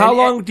 Right. So how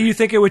long do you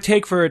think it would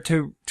take for it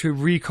to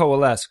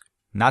recoalesce?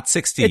 Not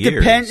 60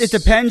 years. It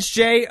depends,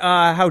 Jay,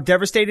 how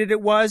devastated it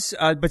was.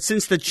 But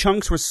since the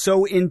chunks were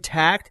so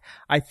intact,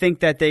 I think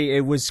that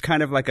it was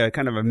kind of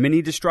a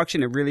mini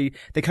destruction.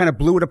 They kind of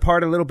blew it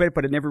apart a little bit,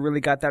 but it never really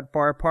got that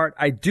far apart.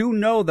 I do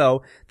know,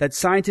 though, that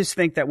scientists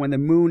think that when the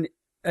moon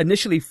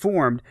initially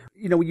formed,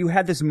 you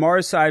had this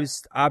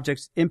Mars-sized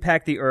object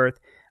impact the Earth.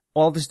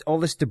 All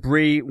this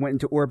debris went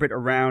into orbit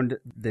around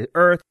the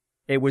Earth.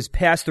 It was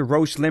past the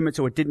Roche limit,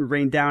 so it didn't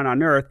rain down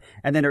on Earth,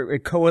 and then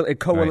it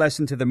coalesced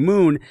into the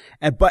moon.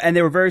 And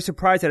they were very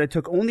surprised that it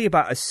took only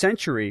about a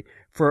century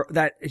for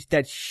that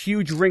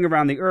huge ring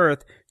around the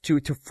Earth to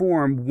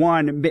form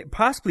one,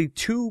 possibly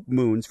two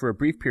moons for a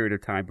brief period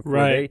of time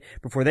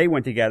before they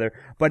went together.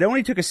 But it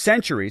only took a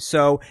century,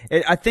 so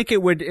I think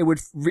it would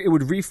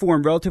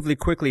reform relatively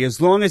quickly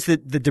as long as the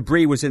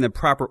debris was in the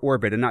proper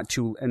orbit and not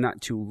too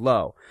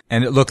low.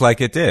 And it looked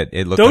like it did.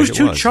 Those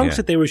two chunks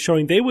that they were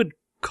showing, they would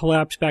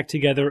collapse back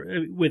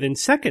together within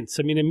seconds.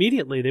 I mean,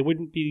 immediately. They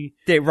wouldn't be...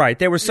 They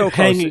were so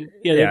hanging, close.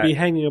 Yeah, they'd be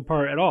hanging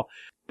apart at all.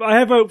 But I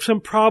have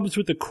some problems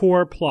with the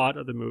core plot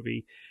of the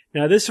movie.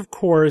 Now, this, of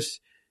course,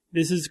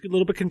 this is a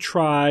little bit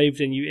contrived,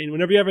 and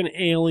whenever you have an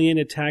alien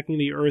attacking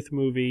the Earth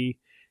movie,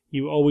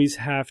 you always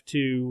have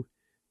to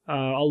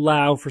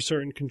allow for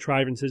certain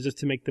contrivances just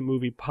to make the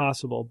movie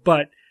possible.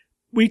 But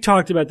we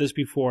talked about this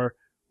before.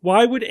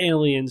 Why would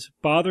aliens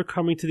bother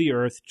coming to the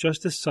Earth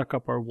just to suck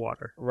up our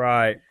water?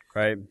 Right.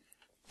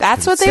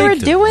 That's what they were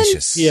doing?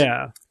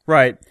 Yeah.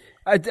 Right.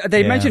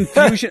 They mentioned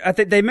fusion. I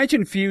think they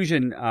mentioned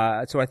fusion.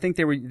 So I think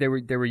they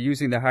were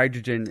using the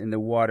hydrogen in the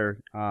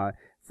water.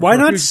 Why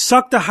not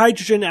suck the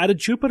hydrogen out of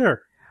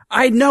Jupiter?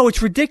 I know,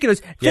 it's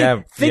ridiculous.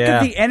 Think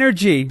of the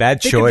energy.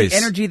 Bad choice. Think of the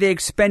energy they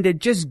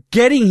expended just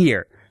getting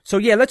here. So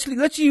yeah,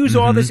 let's use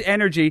all this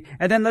energy,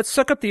 and then let's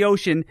suck up the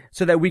ocean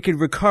so that we can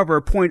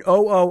recover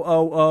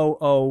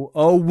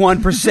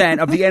 0.00001%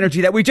 of the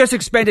energy that we just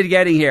expended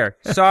getting here.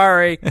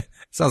 Sorry.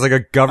 Sounds like a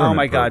government. Oh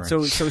my program. God,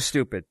 so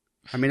stupid.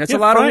 I mean, that's a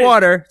lot of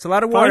water. It's a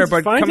lot of water,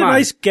 but find come a on.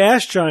 nice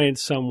gas giant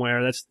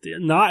somewhere that's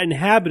not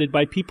inhabited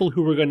by people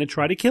who are going to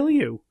try to kill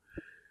you.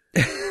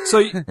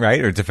 So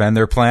right, or defend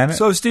their planet.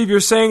 So, Steve, you're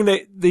saying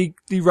that the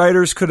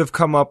writers could have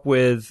come up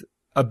with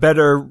a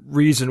better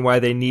reason why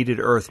they needed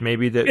Earth.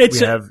 Maybe that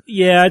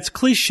it's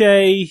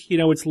cliche.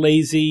 It's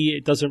lazy.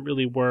 It doesn't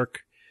really work.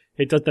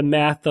 The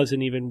math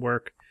doesn't even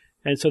work.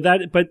 And so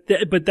but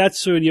that's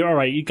sort of, all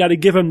right, you got to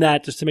give them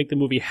that just to make the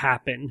movie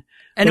happen.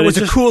 And it was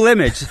a cool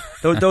image.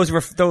 Those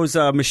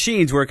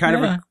machines were kind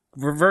of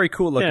were very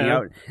cool looking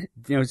out,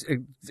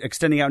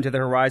 extending out into the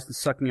horizon,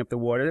 sucking up the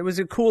water. It was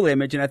a cool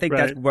image, and I think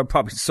that's what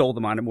probably sold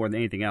them on it more than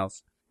anything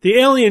else. The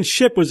alien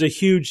ship was a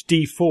huge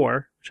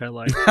D4, which I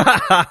like.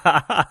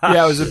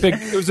 Yeah,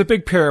 it was a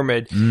big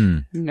pyramid.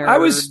 Nerd. I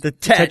was the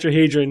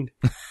tetrahedron.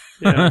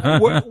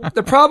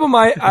 The problem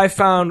I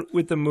found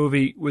with the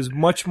movie was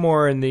much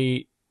more in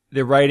the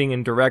writing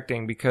and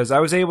directing, because I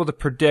was able to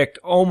predict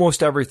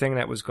almost everything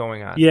that was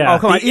going on. Yeah.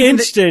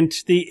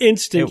 The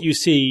instant you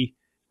see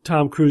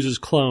Tom Cruise's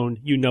clone,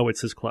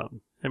 it's his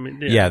clone. I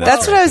mean,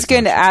 that's what I was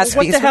going to ask,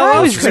 because when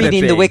I was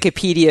reading the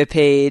Wikipedia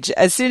page,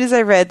 as soon as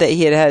I read that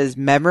he had his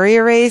memory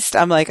erased,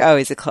 I'm like, oh,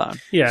 he's a clone.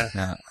 Yeah.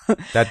 No,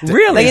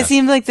 really? It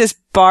seemed like this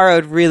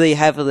borrowed really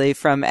heavily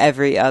from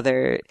every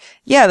other.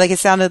 Yeah, it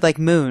sounded like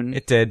Moon.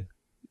 It did.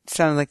 It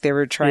sounded like they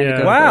were trying to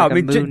go wow,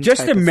 for Moon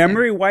just type a of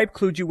memory thing. wipe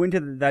clued you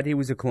into that he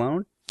was a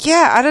clone?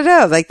 Yeah, I don't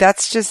know.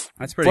 That's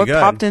pretty what good.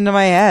 popped into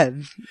my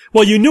head.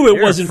 Well, you knew it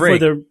wasn't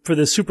a for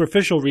the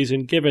superficial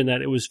reason, given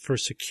that it was for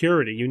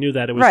security. You knew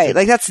that it was right.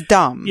 That's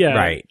dumb. Yeah,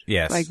 right.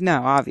 Yes.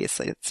 No,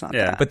 obviously it's not.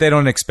 Yeah, that. But they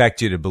don't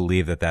expect you to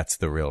believe that that's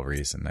the real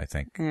reason. I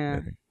think. Yeah.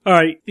 All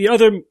right. The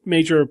other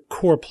major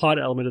core plot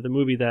element of the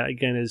movie that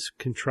again is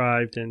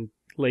contrived and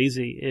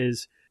lazy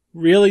is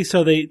really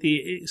so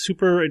the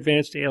super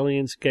advanced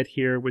aliens get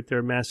here with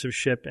their massive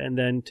ship, and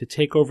then to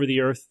take over the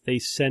Earth, they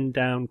send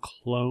down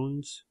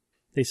clones.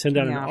 They send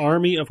out an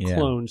army of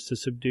clones to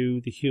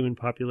subdue the human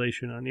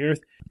population on the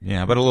Earth.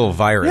 Yeah, but a little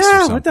virus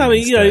or something.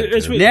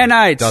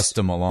 Nanites. Dust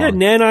them along. Yeah,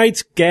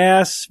 nanites,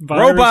 gas,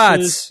 viruses.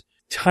 Robots.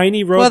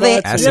 tiny robots.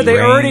 Well, they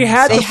already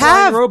had they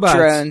have robots.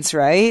 drones,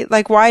 right?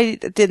 Like, why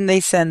didn't they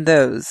send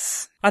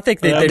those? I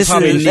think they This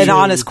probably is need, an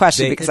honest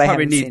question because they I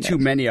probably haven't need seen too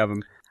it. many of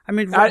them. I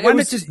mean, why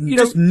not just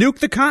nuke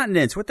the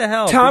continents? What the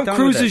hell? Tom Be done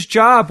with Cruise's it.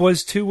 job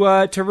was to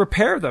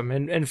repair them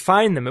and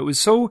find them. It was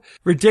so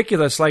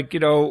ridiculous. Like,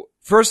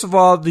 first of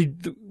all,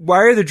 why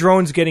are the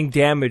drones getting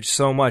damaged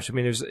so much? I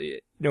mean, there's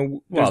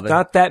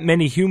not that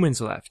many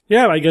humans left.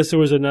 Yeah, I guess there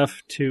was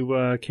enough to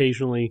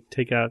occasionally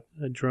take out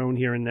a drone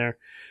here and there.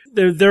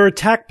 Their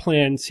attack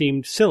plan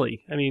seemed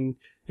silly. I mean,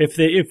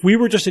 if we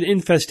were just an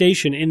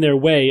infestation in their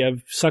way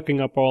of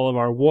sucking up all of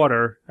our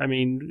water, I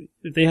mean,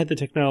 if they had the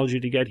technology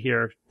to get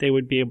here, they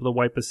would be able to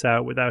wipe us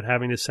out without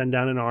having to send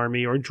down an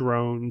army or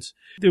drones.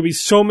 There would be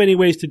so many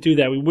ways to do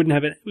that. We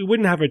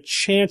wouldn't have a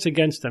chance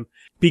against them,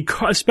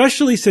 because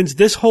especially since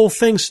this whole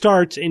thing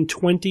starts in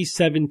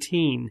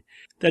 2017.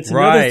 That's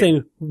another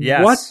thing.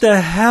 Yes. What the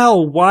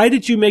hell? Why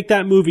did you make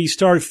that movie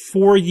start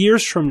 4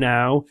 years from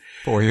now?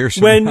 4 years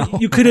from When now.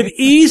 you could have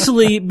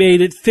easily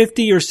made it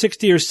 50 or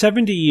 60 or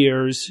 70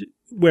 years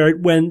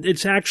when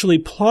it's actually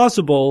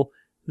plausible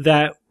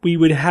that we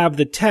would have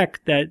the tech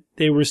that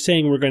they were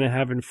saying we're going to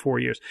have in 4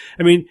 years.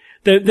 I mean,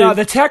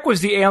 the tech was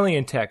the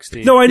alien tech,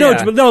 Steve. No, I know.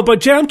 Yeah. But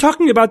Jay, I'm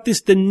talking about the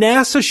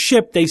NASA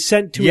ship they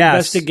sent to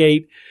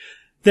investigate.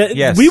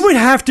 Yes. We would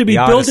have to be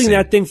The building Odyssey.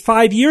 that thing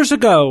 5 years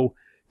ago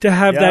to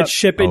have that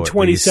ship in at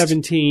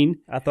 2017.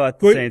 I thought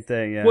the same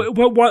thing. Yeah.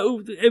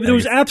 There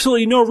was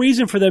absolutely no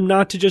reason for them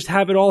not to just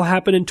have it all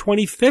happen in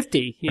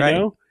 2050. You Right.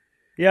 know?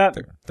 Yeah.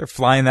 They're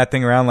flying that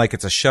thing around like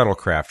it's a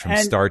shuttlecraft from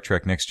And- Star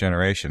Trek Next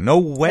Generation. No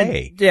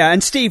way.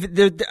 And Steve,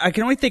 I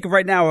can only think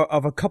right now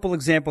of a couple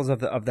examples of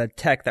the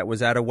tech that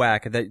was out of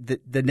whack. The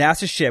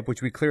NASA ship,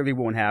 which we clearly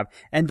won't have,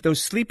 and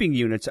those sleeping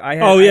units. I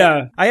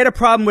had a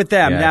problem with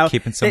them. Yeah, now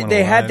keeping someone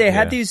they had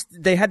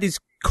alive, these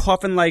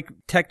coffin-like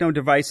techno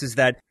devices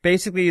that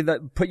basically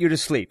put you to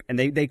sleep, and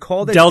they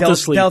called it Delta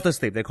sleep. Delta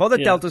sleep. They called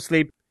it Delta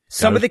sleep.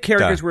 Some of the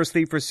characters Duh. were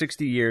asleep for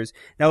 60 years.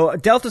 Now,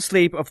 Delta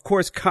sleep, of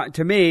course,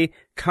 to me,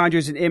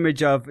 conjures an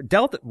image of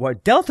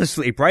Delta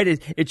sleep, right?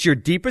 It's your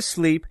deepest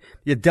sleep.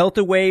 Your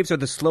Delta waves are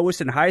the slowest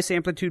and highest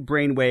amplitude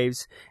brain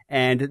waves.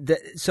 And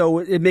so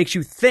it makes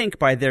you think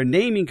by their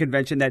naming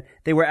convention that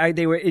they were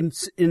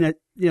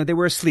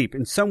asleep.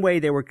 In some way,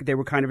 they were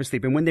kind of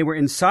asleep. And when they were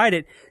inside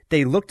it,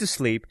 they looked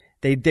asleep.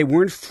 They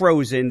weren't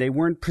frozen. They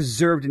weren't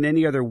preserved in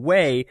any other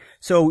way.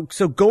 So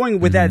going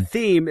with that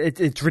theme,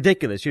 it's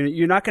ridiculous.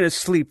 You're not going to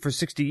sleep for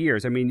 60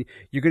 years. I mean,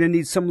 you're going to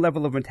need some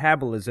level of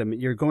metabolism.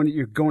 You're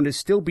going to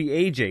still be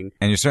aging.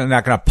 And you're certainly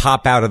not going to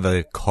pop out of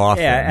the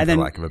coffin, and then,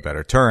 for lack of a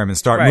better term, and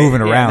start moving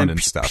around and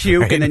stuff.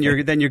 Puke, right? and then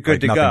you're good Like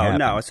to nothing go. happened.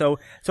 No,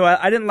 so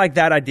I didn't like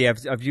that idea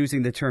of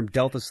using the term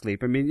Delta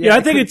sleep. I mean,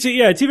 I think it's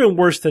even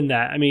worse than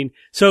that. I mean,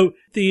 so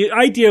the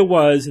idea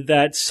was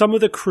that some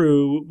of the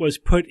crew was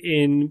put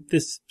in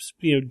this,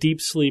 deep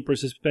sleep or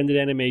suspended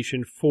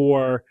animation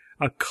for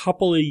a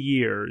couple of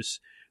years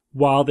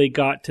while they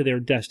got to their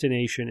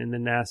destination in the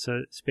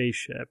NASA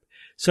spaceship.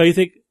 So you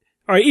think,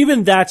 all right,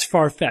 even that's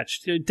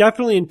far-fetched.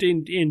 Definitely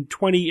in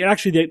 20,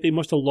 actually they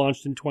must have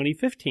launched in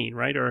 2015,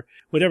 right? Or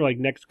whatever, like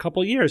next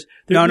couple of years.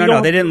 No,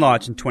 they didn't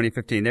launch in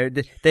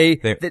 2015.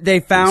 They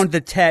found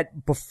the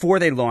TET before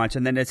they launched,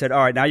 and then they said,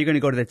 all right, now you're going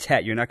to go to the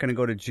TET. You're not going to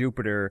go to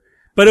Jupiter.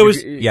 But it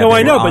was, Yeah, no, they I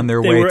were know, on but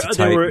their they way were, to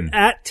they were Titan.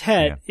 at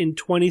TET in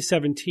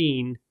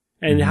 2017,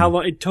 and how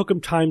long, it took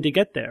them time to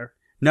get there.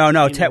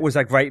 No, TET was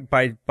like right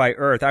by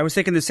Earth. I was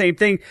thinking the same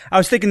thing.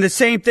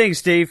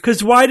 Steve.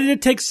 Because why did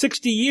it take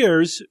 60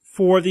 years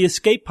for the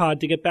escape pod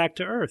to get back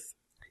to Earth?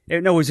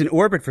 No, it was in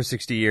orbit for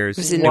 60 years.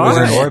 It was in It was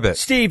in orbit. orbit.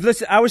 Steve,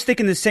 listen, I was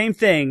thinking the same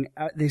thing,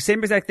 the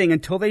same exact thing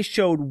until they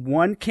showed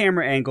one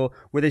camera angle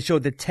where they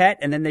showed the TET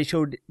and then they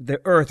showed the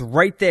Earth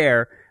right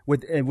there where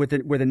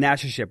the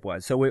NASA ship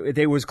was. So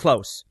it was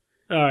close.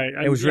 All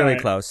right. It was really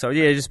close. So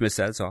yeah, I just missed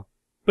that. That's all.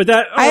 But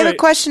I have a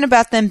question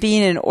about them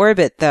being in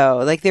orbit, though.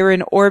 Like, they were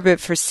in orbit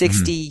for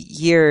 60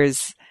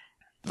 years.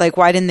 Like,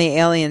 why didn't the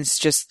aliens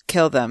just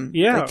kill them?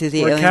 Yeah, Like, did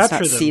the or aliens capture not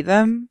them. see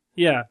them?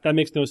 Yeah, that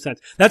makes no sense.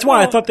 That's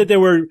why I thought that they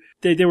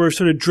were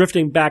sort of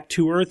drifting back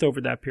to Earth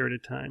over that period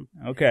of time.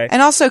 Okay.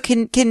 And also,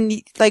 can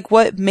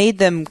what made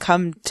them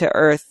come to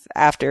Earth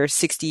after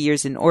 60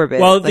 years in orbit?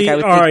 Well, like, I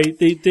would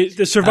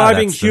the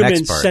surviving that's the next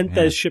humans part, sent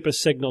yeah. the ship a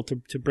signal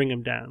to bring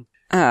him down.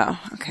 Oh,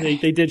 okay.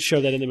 They did show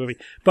that in the movie,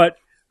 but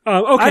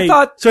okay. I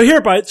thought-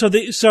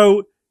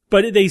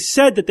 but they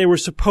said that they were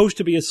supposed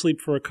to be asleep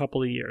for a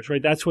couple of years,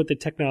 right? That's what the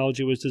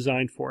technology was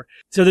designed for.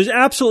 So there's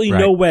absolutely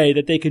no Right. way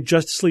that they could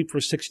just sleep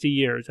for 60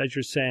 years, as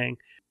you're saying.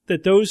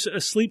 That those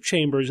sleep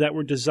chambers that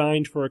were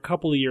designed for a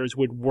couple of years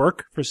would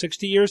work for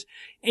 60 years,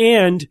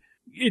 and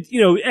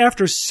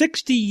after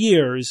 60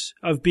 years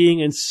of being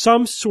in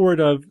some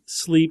sort of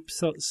sleep /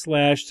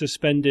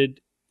 suspended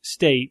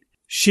state.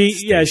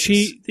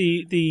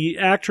 The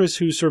actress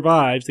who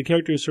survives, the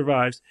character who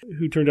survives,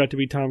 who turned out to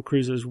be Tom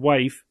Cruise's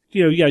wife,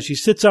 she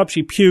sits up,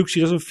 she pukes,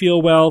 she doesn't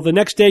feel well. The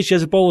next day she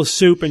has a bowl of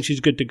soup and she's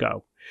good to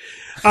go.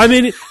 I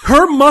mean,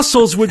 her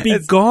muscles would be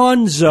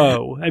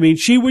gonzo. I mean,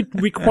 she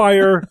would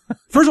require,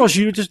 first of all,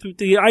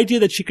 the idea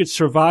that she could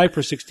survive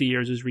for 60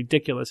 years is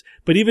ridiculous.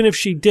 But even if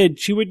she did,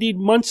 she would need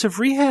months of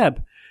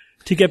rehab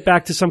to get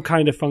back to some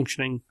kind of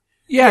functioning.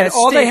 Yeah,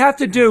 all they have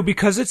to do,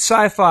 because it's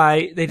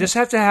sci-fi, they just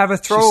have to have a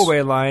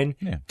throwaway line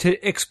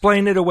to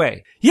explain it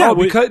away. Yeah,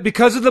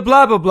 because of the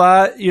blah, blah,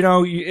 blah,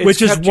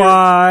 which is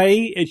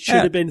why it should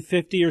have been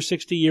 50 or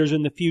 60 years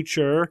in the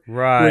future.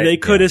 Right. Where they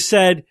could have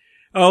said,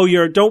 oh,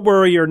 don't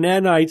worry, your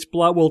nanites,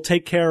 we'll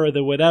take care of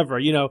the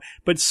whatever,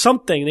 but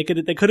something, they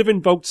could have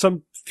invoked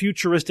some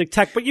futuristic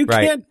tech, but you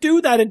can't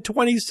do that in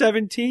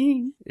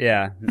 2017.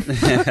 Yeah.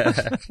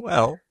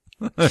 Well.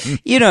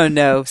 You don't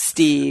know,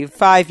 Steve.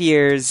 5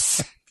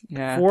 years.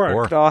 Yeah. 4.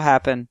 It could all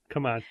happen.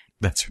 Come on.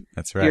 That's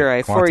right. You're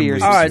right. 4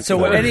 years. All right.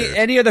 So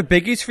any other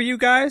biggies for you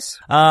guys?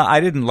 I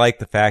didn't like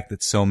the fact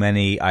that so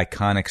many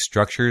iconic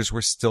structures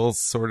were still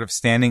sort of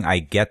standing. I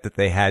get that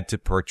they had to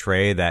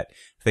portray that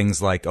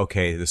things like,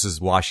 okay, this is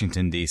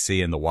Washington,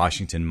 D.C., and the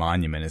Washington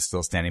Monument is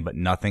still standing, but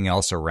nothing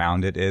else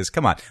around it is.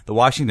 Come on. The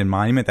Washington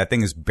Monument, that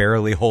thing is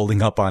barely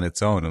holding up on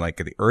its own. And like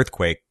the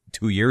earthquake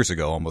 2 years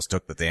ago almost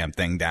took the damn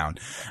thing down.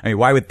 I mean,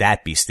 why would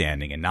that be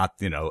standing and not,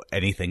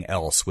 anything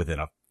else within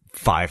a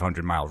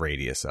 500-mile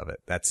radius of it?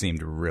 That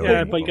seemed really.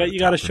 Yeah, but you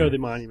got to show the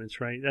monuments,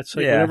 right? That's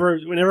like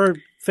whenever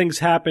things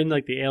happen,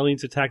 like the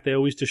aliens attack, they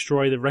always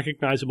destroy the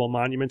recognizable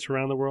monuments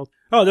around the world.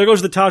 Oh, there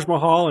goes the Taj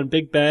Mahal and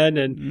Big Ben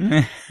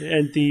and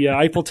the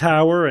Eiffel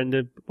Tower and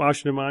the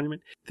Washington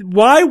Monument.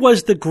 Why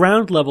was the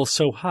ground level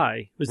so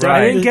high?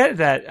 I didn't get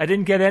that. I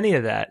didn't get any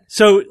of that.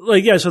 So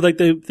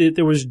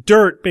there was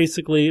dirt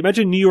basically.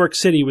 Imagine New York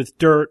City with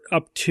dirt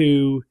up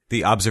to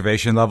the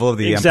observation level of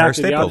the Empire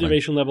State Building. Exactly, the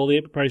observation level of the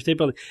Empire State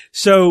Building.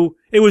 So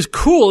it was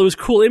cool. It was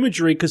cool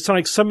imagery because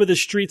like some of the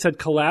streets had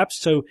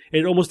collapsed, so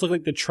it almost looked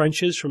like the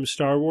trenches from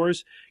Star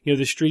Wars.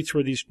 The streets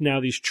were these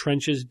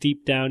trenches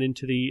deep down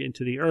into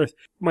the earth.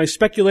 My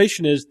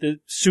speculation is that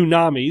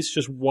tsunamis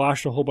just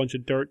washed a whole bunch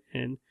of dirt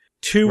in.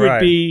 2 would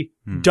be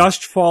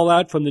dust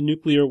fallout from the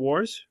nuclear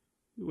wars.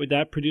 Would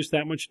that produce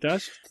that much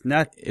dust?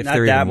 Not if not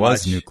there that even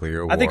was much.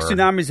 nuclear war. I think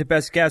tsunami is the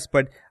best guess,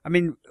 but I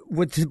mean,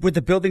 would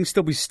the building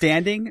still be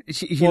standing?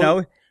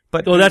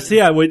 But would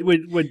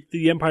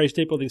the Empire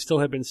State Building still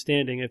have been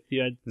standing if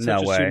you had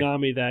such a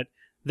tsunami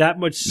that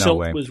much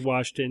silt was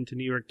washed into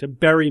New York to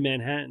bury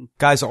Manhattan?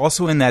 Guys,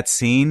 also in that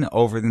scene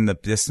over in the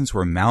distance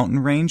were mountain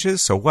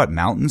ranges. So what?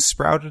 Mountains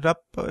sprouted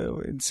up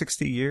in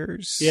 60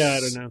 years? Yeah, I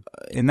don't know.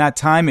 In that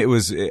time, it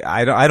was,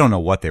 I don't know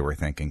what they were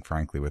thinking,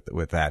 frankly,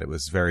 with that. It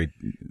was a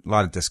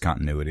lot of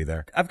discontinuity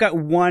there. I've got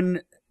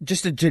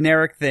just a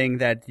generic thing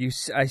that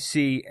I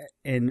see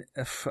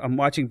I'm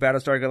watching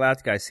Battlestar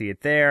Galactica. I see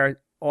it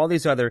there. All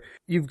these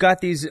you've got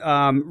these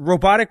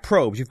robotic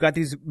probes. You've got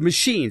these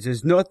machines.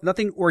 There's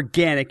nothing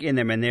organic in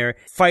them, and they're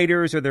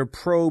fighters or they're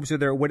probes or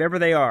they're whatever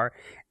they are.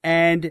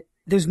 And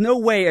there's no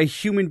way a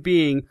human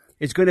being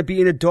is going to be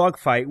in a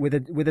dogfight with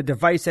a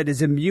device that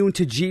is immune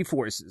to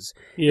G-forces.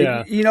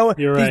 Yeah,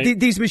 you're right.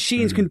 These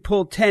machines can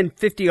pull 10,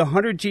 50,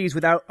 100 Gs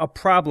without a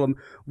problem,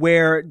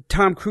 where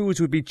Tom Cruise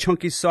would be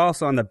chunky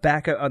salsa on the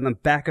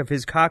back of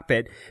his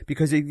cockpit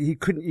because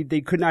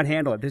they could not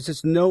handle it. There's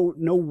just no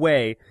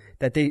way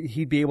that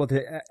he'd be able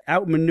to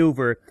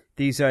outmaneuver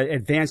these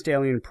advanced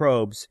alien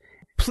probes.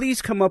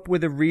 Please come up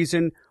with a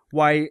reason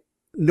why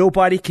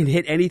nobody can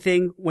hit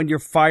anything when you're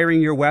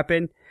firing your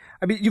weapon.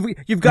 I mean,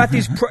 you've got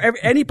these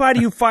anybody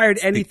who fired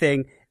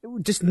anything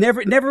just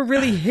never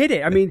really hit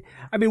it. I mean,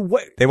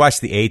 what? They watched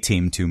the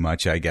A-Team too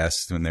much, I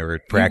guess, when they were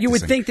practicing. You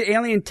would think the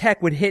alien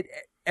tech would hit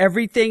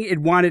everything it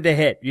wanted to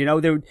hit.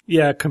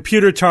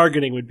 Computer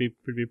targeting would be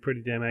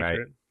pretty damn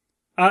accurate.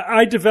 Right.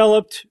 I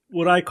developed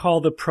what I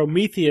call the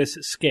Prometheus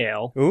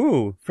scale.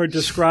 Ooh. For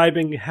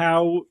describing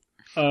how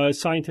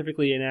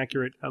scientifically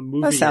inaccurate a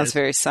movie is. That sounds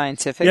very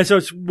scientific. Yeah, so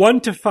it's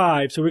 1 to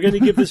 5. So we're going to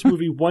give this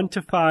movie 1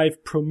 to 5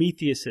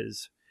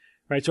 Prometheuses.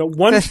 Right, so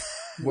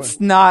that's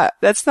not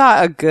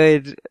a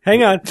good.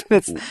 Hang on.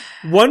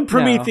 One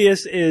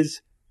Prometheus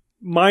is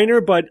minor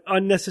but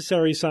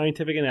unnecessary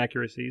scientific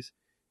inaccuracies.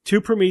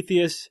 2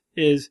 Prometheus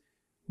is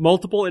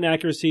multiple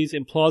inaccuracies,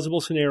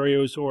 implausible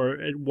scenarios, or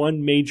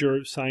one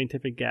major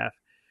scientific gaffe.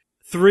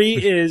 3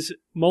 is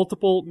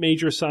multiple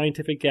major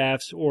scientific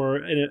gaffes or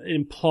an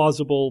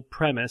implausible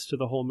premise to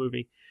the whole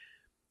movie.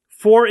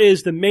 4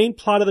 is the main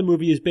plot of the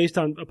movie is based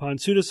upon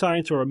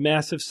pseudoscience or a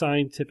massive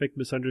scientific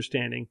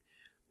misunderstanding.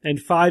 And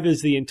 5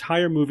 is the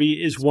entire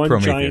movie is one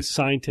Prometheus. Giant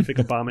scientific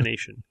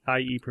abomination,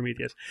 i.e.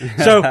 Prometheus.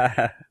 So,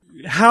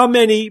 how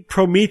many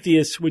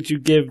Prometheus would you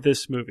give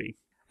this movie?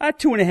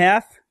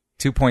 2.5.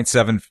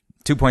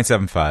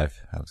 2.75.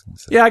 I was going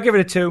to say. Yeah, I give it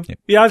a 2.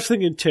 Yeah, I was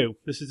thinking 2.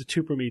 This is a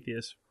 2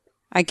 Prometheus.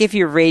 I give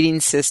your rating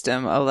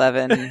system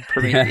 11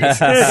 Prometheus.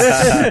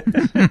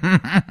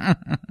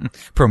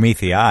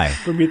 Promethei.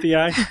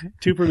 Promethei?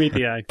 2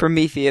 Promethei.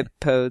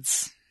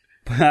 Prometheopods.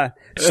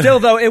 Still,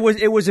 though, it was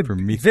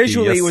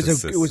visually it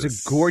was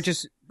a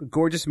gorgeous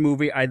gorgeous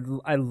movie. I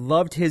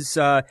loved his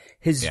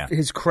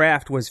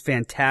craft was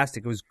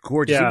fantastic. It was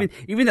gorgeous. Yeah.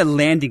 Even the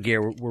landing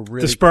gear were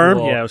really the sperm.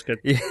 cool. Yeah, it was good.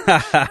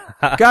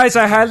 Yeah. Guys,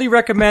 I highly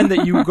recommend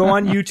that you go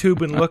on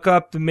YouTube and look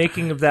up the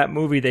making of that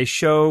movie. They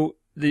show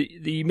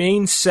the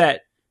main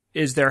set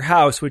is their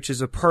house, which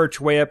is a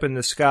perch way up in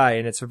the sky,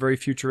 and it's a very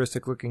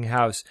futuristic looking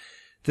house.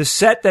 The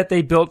set that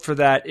they built for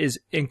that is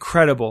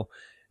incredible.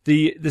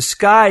 The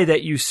sky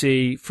that you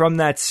see from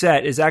that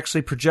set is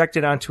actually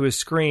projected onto a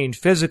screen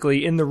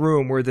physically in the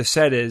room where the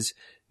set is.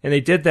 And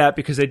they did that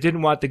because they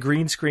didn't want the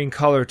green screen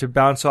color to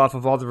bounce off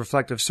of all the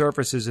reflective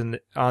surfaces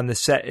on the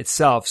set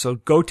itself. So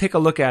go take a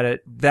look at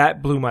it.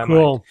 That blew my mind.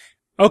 Cool.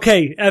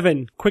 Okay,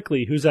 Evan,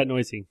 quickly, who's that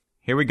noisy?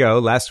 Here we go.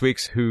 Last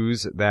week's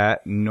Who's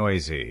That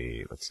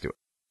Noisy? Let's do it.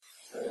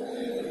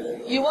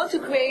 You want to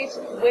create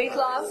weight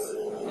loss?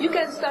 You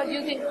can start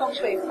using feng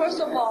shui. First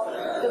of all,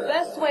 the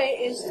best way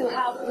is to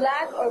have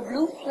black or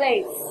blue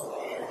plates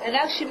and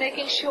actually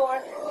making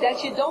sure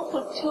that you don't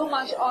put too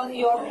much on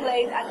your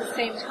plate at the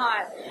same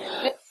time.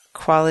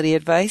 Quality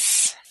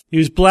advice.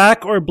 Use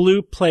black or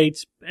blue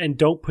plates and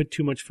don't put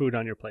too much food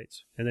on your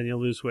plates, and then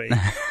you'll lose weight.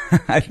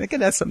 I think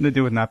it has something to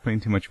do with not putting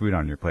too much food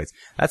on your plates.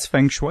 That's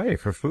feng shui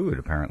for food,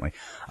 apparently.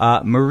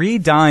 Marie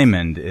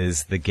Diamond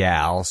is the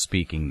gal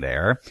speaking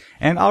there,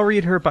 and I'll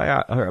read her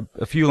bio,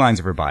 a few lines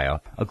of her bio.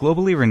 A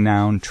globally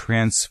renowned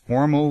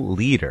transformal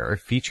leader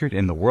featured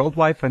in the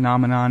worldwide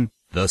phenomenon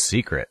The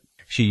Secret.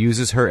 She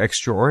uses her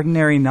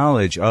extraordinary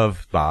knowledge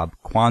of,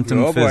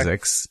 quantum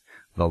physics,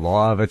 the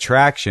law of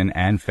attraction,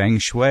 and feng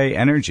shui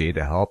energy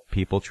to help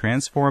people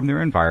transform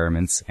their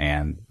environments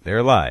and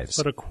their lives.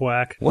 What a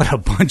quack. What a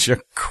bunch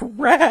of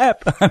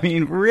crap. I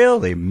mean,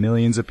 really,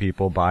 millions of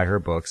people buy her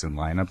books and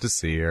line up to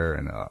see her,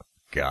 and oh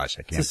gosh,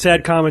 I can't. It's a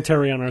sad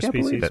commentary on our Can't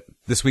believe species. it.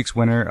 This week's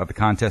winner of the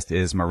contest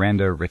is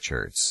Miranda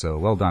Richards. So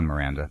well done,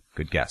 Miranda.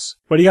 Good guess.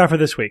 What do you got for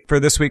this week? For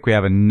this week, we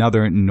have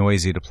another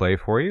noisy to play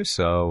for you.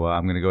 So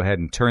I'm going to go ahead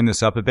and turn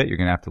this up a bit. You're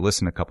going to have to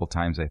listen a couple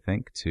times, I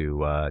think,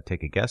 to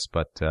take a guess.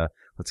 But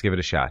let's give it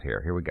a shot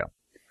here. Here we go.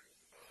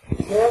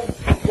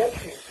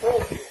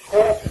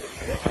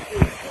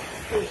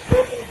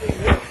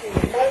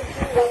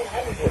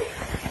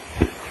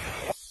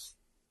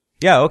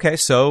 Yeah, okay,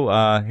 so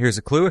here's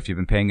a clue. If you've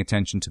been paying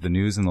attention to the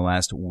news in the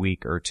last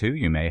week or two,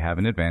 you may have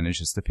an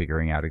advantage as to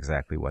figuring out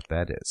exactly what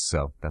that is.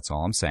 So that's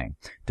all I'm saying.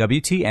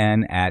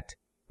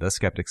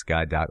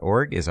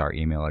 WTN@theskepticsguide.org is our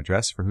email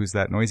address for Who's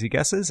That Noisy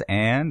Guesses,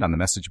 and on the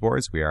message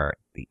boards, we are at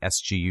the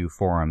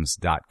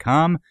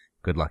sguforums.com.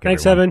 Good luck,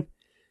 Thanks, everyone. Evan.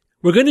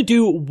 We're going to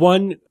do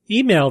one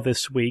email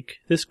this week.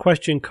 This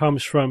question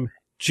comes from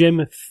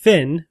Jim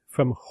Finn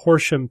from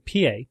Horsham,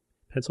 PA,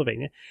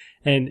 Pennsylvania.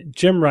 And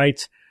Jim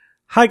writes,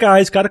 "Hi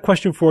guys, got a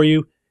question for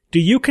you.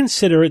 Do you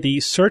consider the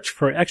search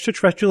for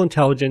extraterrestrial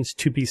intelligence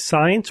to be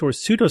science or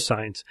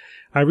pseudoscience?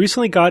 I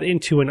recently got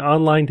into an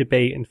online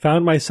debate and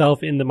found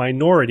myself in the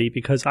minority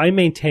because I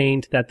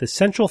maintained that the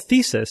central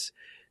thesis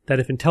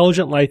that if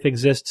intelligent life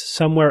exists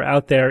somewhere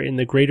out there in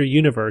the greater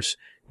universe,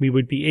 we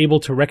would be able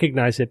to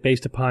recognize it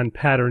based upon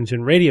patterns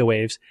in radio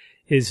waves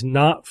is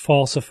not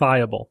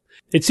falsifiable.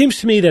 It seems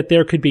to me that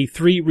there could be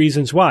three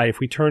reasons why. If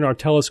we turn our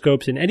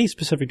telescopes in any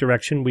specific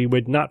direction, we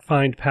would not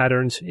find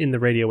patterns in the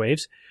radio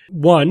waves.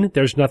 1,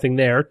 there's nothing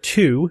there.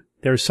 2,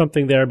 there's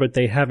something there, but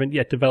they haven't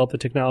yet developed the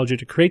technology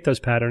to create those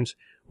patterns.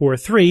 Or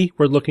 3,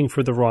 we're looking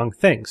for the wrong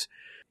things.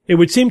 It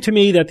would seem to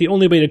me that the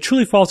only way to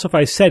truly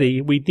falsify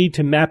SETI, we'd need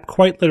to map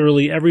quite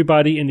literally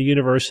everybody in the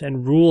universe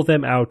and rule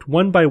them out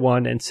one by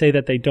one and say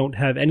that they don't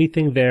have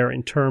anything there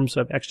in terms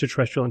of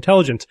extraterrestrial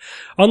intelligence.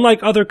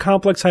 Unlike other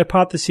complex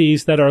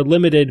hypotheses that are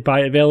limited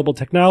by available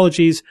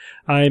technologies,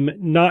 I'm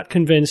not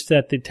convinced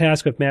that the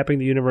task of mapping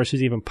the universe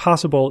is even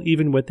possible,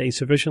 even with a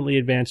sufficiently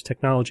advanced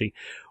technology.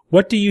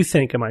 What do you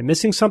think? Am I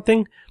missing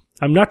something?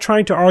 I'm not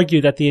trying to argue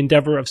that the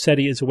endeavor of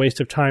SETI is a waste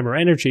of time or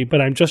energy,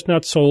 but I'm just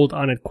not sold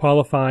on it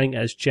qualifying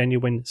as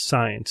genuine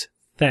science.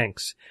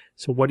 Thanks.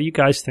 So what do you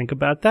guys think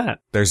about that?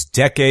 There's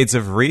decades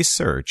of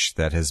research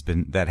that has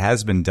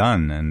been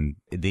done, and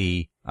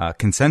the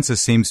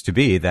consensus seems to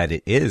be that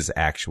it is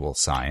actual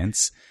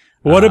science.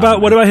 What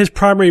about his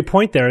primary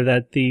point there,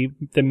 that the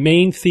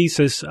main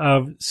thesis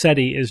of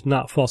SETI is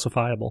not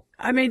falsifiable?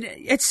 I mean,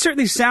 it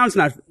certainly sounds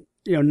not,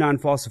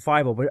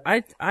 non-falsifiable, but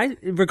I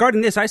regarding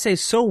this, I say,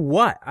 so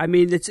what? I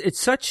mean, it's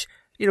such,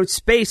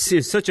 space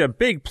is such a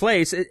big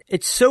place.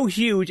 It's so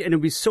huge, and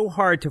it'd be so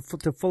hard to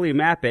fully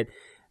map it.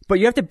 But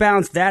you have to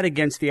balance that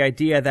against the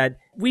idea that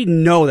we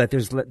know that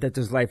there's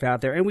life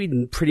out there, and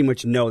we pretty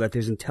much know that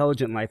there's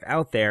intelligent life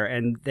out there,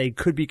 and they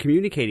could be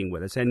communicating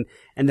with us, and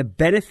the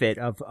benefit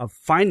of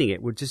finding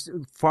it would just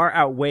far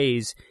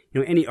outweighs,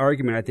 any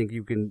argument I think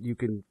you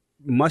can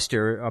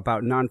muster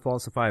about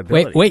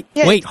non-falsifiability. Wait,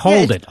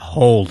 hold it.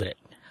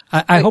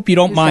 I hope you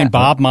don't mind,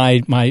 Bob,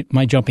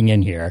 my jumping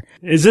in here.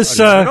 Is this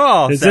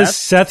this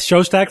Seth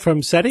Shostak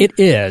from SETI? It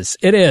is.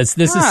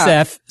 This is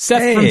Seth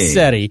from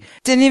SETI.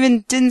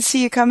 Didn't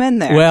see you come in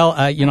there. Well,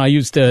 I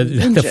used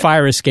the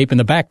fire escape in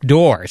the back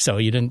door, so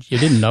you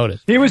didn't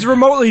notice. He was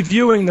remotely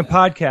viewing the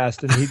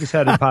podcast, and he just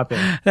had to pop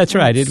in. That's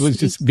right. It was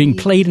just being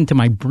played into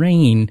my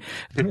brain.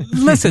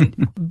 Listen,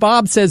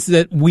 Bob says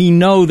that we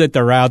know that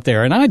they're out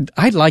there, and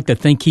I'd like to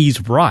think he's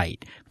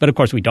right. But of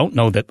course, we don't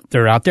know that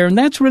they're out there, and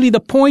that's really the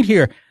point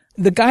here.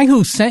 The guy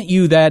who sent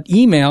you that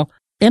email,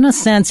 in a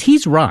sense,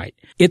 he's right.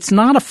 It's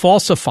not a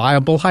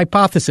falsifiable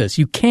hypothesis.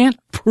 You can't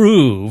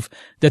prove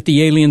that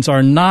the aliens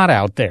are not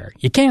out there.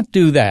 You can't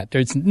do that.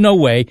 There's no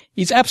way.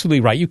 He's absolutely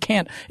right. You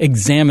can't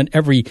examine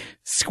every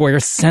square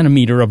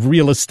centimeter of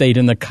real estate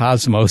in the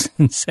cosmos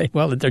and say,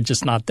 well, they're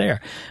just not there.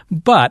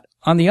 But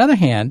on the other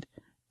hand,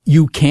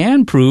 you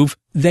can prove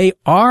they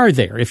are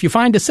there if you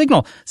find a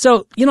signal.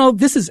 So,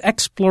 this is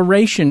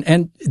exploration,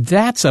 and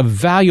that's a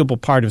valuable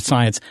part of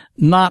science.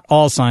 Not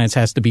all science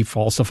has to be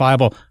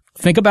falsifiable.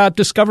 Think about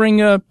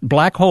discovering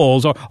black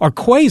holes or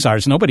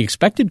quasars. Nobody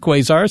expected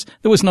quasars.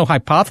 There was no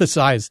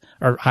hypothesis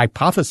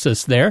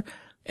there,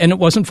 and it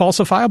wasn't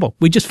falsifiable.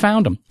 We just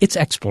found them. It's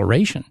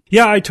exploration.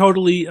 Yeah, I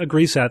totally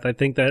agree, Seth. I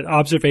think that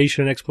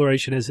observation and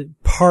exploration is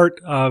part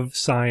of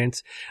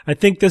science. I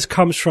think this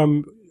comes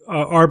from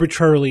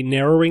arbitrarily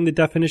narrowing the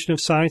definition of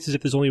science as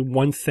if there's only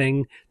one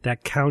thing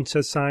that counts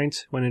as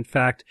science, when in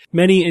fact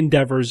many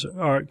endeavors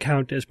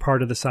count as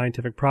part of the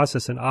scientific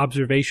process, and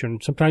observation,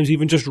 sometimes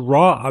even just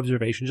raw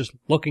observation, just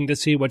looking to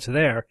see what's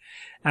there,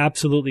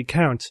 absolutely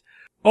counts.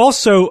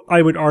 Also,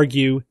 I would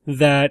argue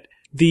that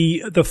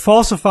the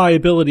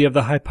falsifiability of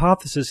the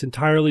hypothesis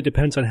entirely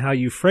depends on how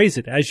you phrase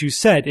it. As you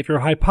said, if your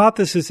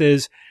hypothesis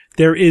is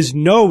there is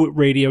no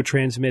radio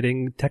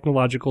transmitting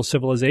technological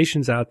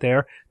civilizations out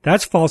there,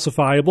 that's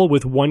falsifiable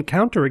with one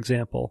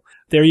counterexample.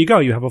 There you go.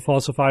 You have a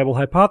falsifiable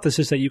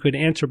hypothesis that you could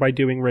answer by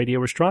doing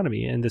radio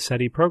astronomy in the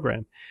SETI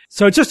program.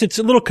 So it's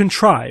a little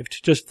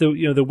contrived, just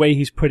the way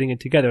he's putting it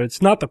together.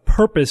 It's not the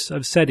purpose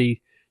of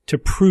SETI to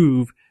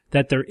prove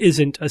that there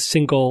isn't a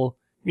single,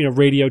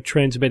 radio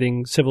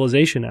transmitting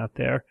civilization out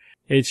there.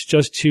 It's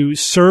just to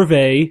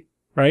survey,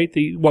 right,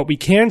 what we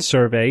can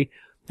survey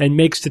and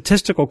make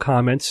statistical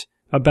comments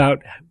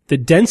about the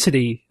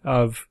density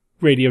of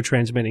radio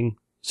transmitting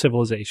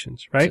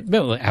civilizations, right?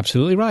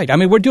 Absolutely right. I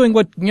mean, we're doing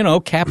what,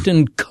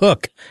 Captain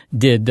Cook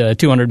did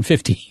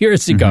 250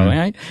 years ago,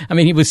 right? I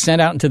mean, he was sent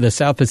out into the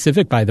South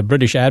Pacific by the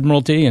British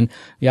Admiralty, and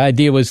the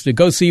idea was to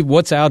go see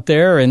what's out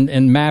there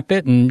and map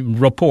it and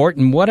report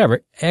and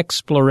whatever.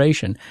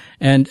 Exploration.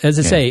 And as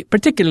I say,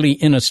 particularly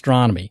in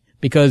astronomy,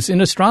 because in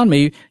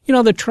astronomy,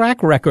 the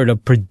track record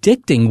of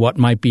predicting what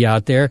might be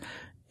out there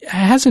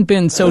hasn't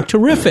been so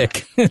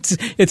terrific.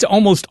 It's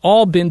almost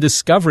all been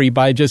discovery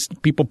by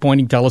just people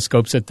pointing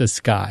telescopes at the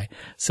sky.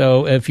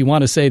 So if you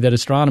want to say that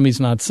astronomy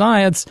is not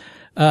science,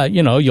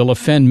 you'll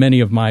offend many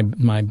of my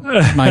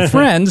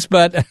friends,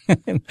 but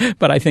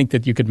I think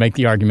that you could make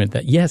the argument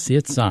that yes,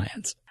 it's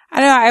science.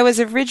 I know I was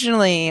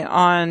originally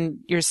on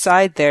your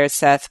side there,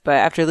 Seth, but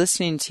after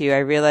listening to you, I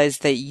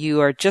realized that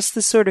you are just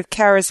the sort of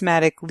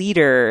charismatic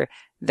leader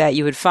that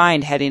you would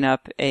find heading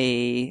up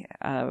a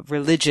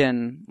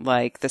religion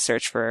like the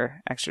search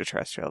for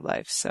extraterrestrial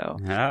life. So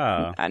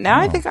now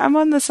I think I'm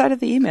on the side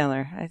of the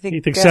emailer. I think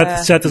you think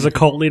Seth is a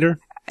cult leader?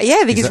 Yeah,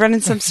 I think he's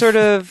running some sort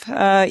of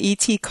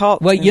ET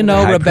cult. Well,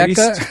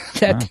 Rebecca,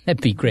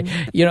 that'd be great.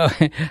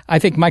 I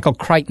think Michael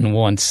Crichton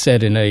once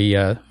said in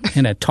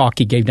a talk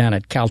he gave down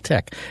at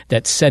Caltech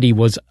that SETI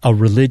was a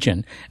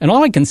religion. And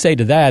all I can say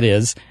to that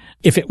is,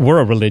 if it were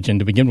a religion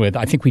to begin with,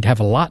 I think we'd have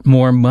a lot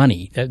more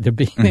money.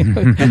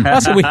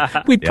 Also,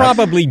 we'd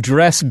probably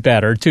dress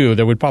better, too.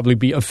 There would probably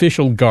be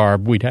official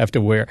garb we'd have to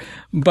wear.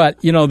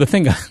 But, the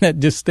thing that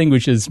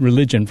distinguishes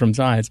religion from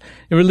science,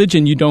 in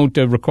religion, you don't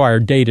require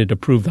data to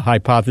prove the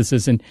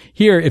hypothesis. And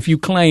here, if you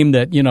claim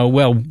that,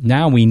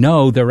 now we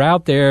know they're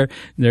out there,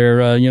 they're,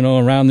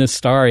 around this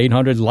star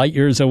 800 light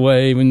years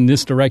away, in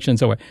this direction,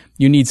 so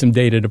you need some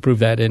data to prove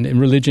that. And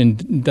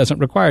religion doesn't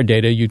require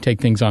data. You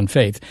take things on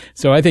faith.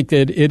 So I think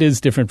that it is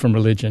different from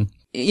religion.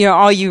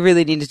 All you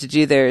really needed to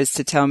do there is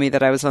to tell me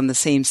that I was on the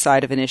same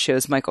side of an issue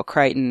as Michael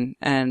Crichton,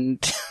 and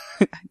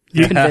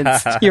you're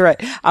convinced. You're right.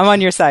 I'm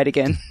on your side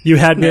again. You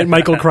had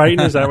Michael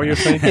Crichton? Is that what you're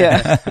saying?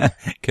 Yeah.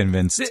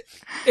 Convinced.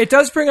 It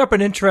does bring up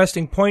an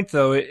interesting point,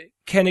 though.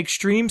 Can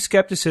extreme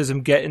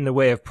skepticism get in the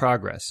way of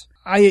progress?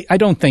 I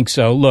don't think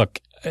so. Look,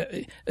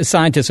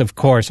 scientists, of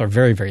course, are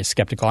very, very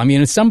skeptical. I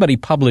mean, if somebody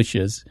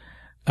publishes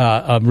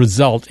a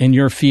result in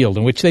your field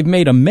in which they've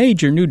made a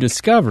major new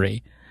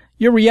discovery,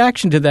 your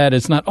reaction to that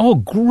is not, oh,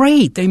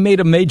 great, they made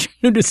a major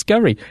new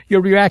discovery.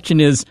 Your reaction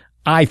is,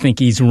 I think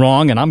he's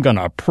wrong and I'm going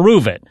to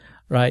prove it,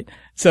 right?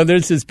 So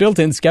there's this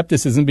built-in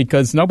skepticism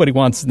because nobody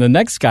wants the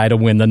next guy to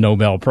win the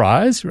Nobel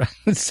Prize, right?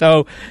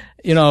 So,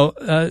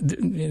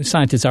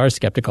 scientists are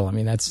skeptical. I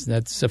mean,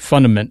 that's a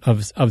fundament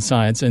of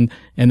science. And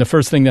the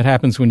first thing that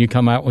happens when you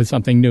come out with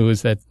something new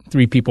is that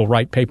 3 people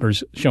write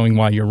papers showing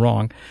why you're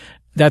wrong.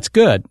 That's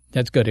good.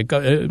 That's good.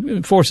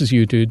 It forces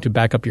you to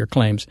back up your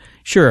claims.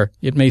 Sure,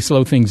 it may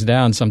slow things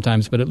down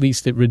sometimes, but at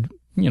least it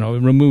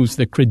removes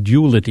the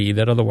credulity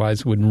that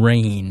otherwise would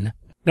reign.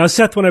 Now,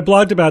 Seth, when I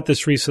blogged about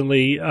this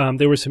recently,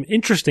 there were some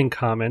interesting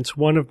comments.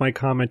 One of my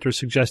commenters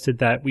suggested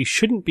that we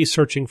shouldn't be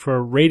searching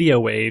for radio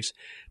waves,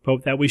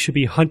 but that we should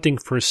be hunting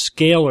for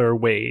scalar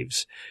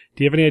waves.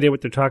 Do you have any idea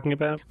what they're talking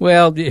about?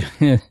 Well,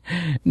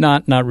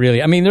 not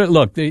really. I mean,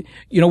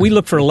 we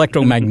look for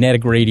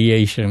electromagnetic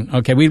radiation.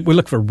 Okay, we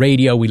look for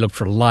radio, we look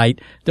for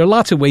light. There are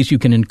lots of ways you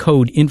can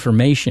encode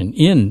information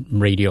in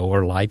radio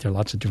or light. There are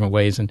lots of different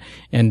ways, and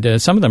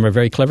some of them are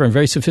very clever and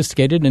very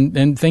sophisticated,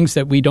 and things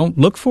that we don't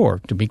look for.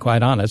 To be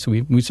quite honest,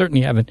 we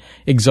certainly haven't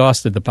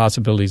exhausted the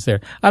possibilities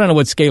there. I don't know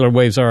what scalar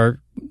waves are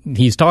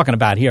he's talking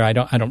about here. I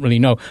don't really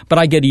know, but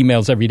I get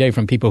emails every day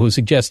from people who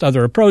suggest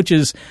other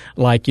approaches,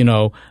 like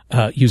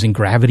using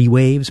gravity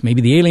waves.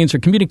 Maybe the aliens are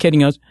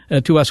communicating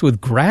to us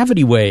with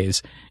gravity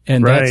waves,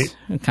 and that's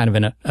kind of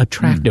an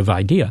attractive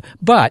idea.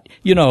 But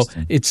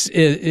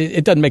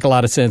it doesn't make a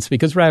lot of sense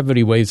because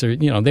gravity waves are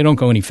they don't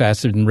go any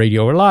faster than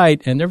radio or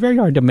light, and they're very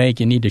hard to make.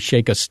 You need to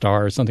shake a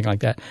star or something like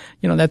that.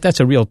 That's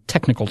a real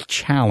technical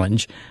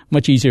challenge.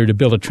 Much easier to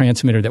build a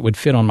transmitter that would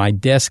fit on my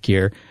desk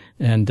here.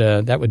 And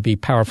that would be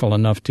powerful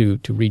enough to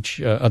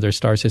reach other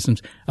star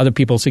systems. Other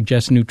people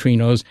suggest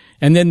neutrinos.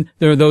 And then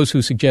there are those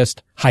who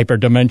suggest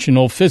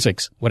hyperdimensional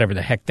physics, whatever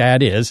the heck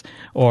that is,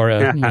 or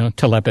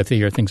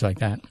telepathy or things like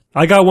that.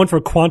 I got one for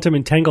quantum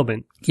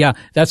entanglement. Yeah,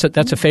 that's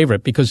a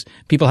favorite because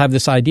people have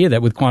this idea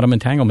that with quantum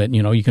entanglement,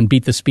 you can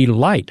beat the speed of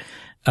light.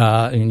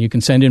 And you can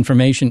send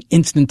information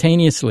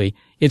instantaneously.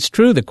 It's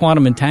true that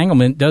quantum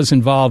entanglement does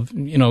involve,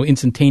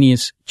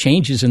 instantaneous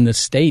changes in the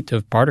state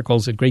of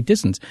particles at great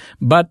distance.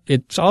 But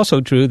it's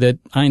also true that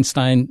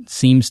Einstein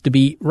seems to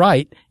be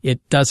right.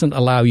 It doesn't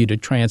allow you to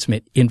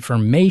transmit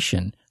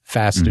information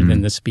faster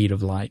than the speed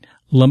of light.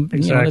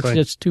 Exactly. That's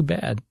just too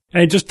bad.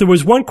 And there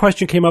was one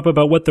question came up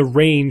about what the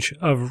range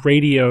of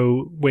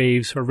radio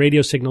waves or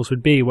radio signals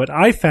would be. What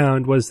I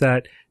found was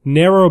that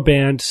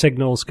narrowband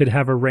signals could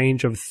have a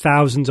range of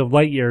thousands of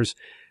light years.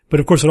 But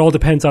of course, it all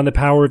depends on the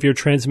power of your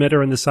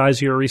transmitter and the size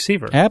of your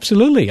receiver.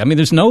 Absolutely. I mean,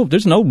 there's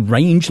no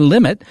range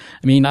limit.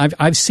 I mean,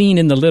 I've seen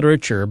in the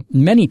literature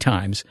many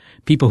times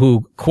people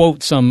who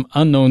quote some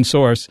unknown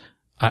source.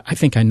 I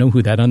think I know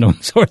who that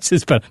unknown source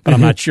is, but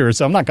I'm not sure,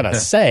 so I'm not going to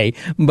say.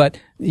 But,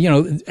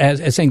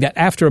 as saying that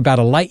after about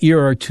a light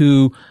year or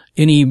two,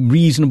 any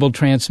reasonable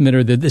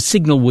transmitter, the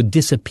signal would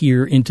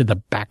disappear into the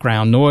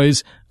background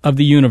noise of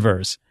the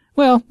universe.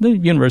 Well, the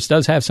universe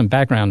does have some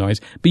background noise,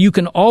 but you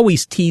can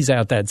always tease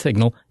out that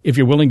signal if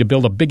you're willing to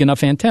build a big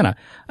enough antenna.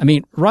 I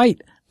mean,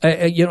 right.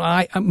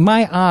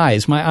 My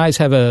eyes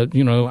have I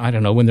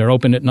don't know, when they're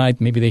open at night,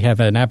 maybe they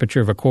have an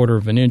aperture of 1/4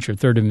 of an inch or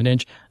 1/3 of an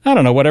inch. I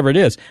don't know, whatever it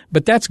is.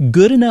 But that's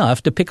good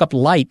enough to pick up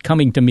light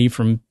coming to me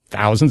from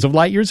thousands of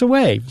light years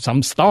away,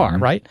 some star,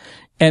 right?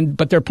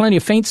 But there are plenty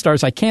of faint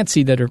stars I can't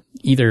see that are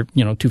either,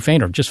 too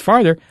faint or just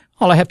farther.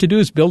 All I have to do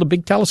is build a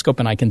big telescope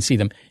and I can see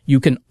them.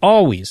 You can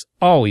always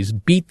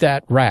beat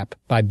that rap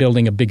by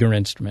building a bigger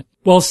instrument.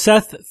 Well,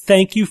 Seth,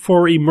 thank you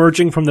for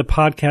emerging from the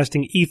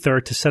podcasting ether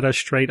to set us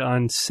straight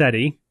on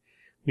SETI.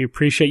 We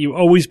appreciate you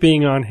always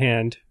being on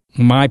hand.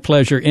 My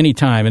pleasure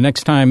anytime. And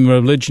next time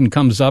religion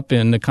comes up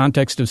in the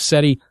context of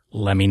SETI,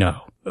 let me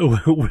know.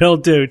 Will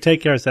do.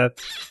 Take care, Seth.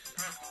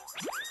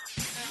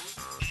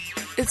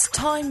 It's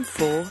time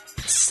for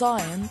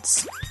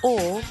Science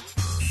or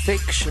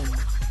Fiction.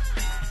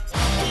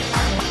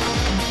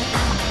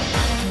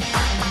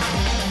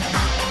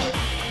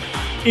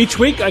 Each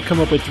week, I come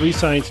up with 3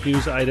 science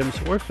news items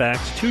or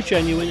facts, 2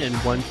 genuine and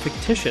 1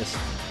 fictitious.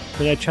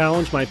 Then I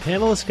challenge my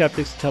panel of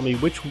skeptics to tell me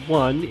which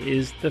one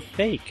is the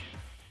fake.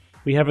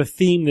 We have a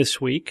theme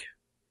this week.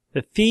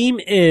 The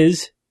theme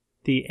is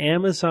the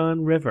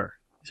Amazon River.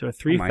 These are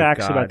 3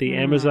 facts about the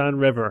Amazon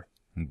River.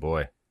 Oh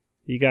boy.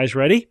 You guys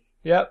ready?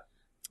 Yep.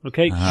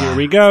 Okay, here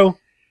we go.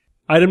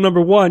 Item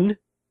number 1.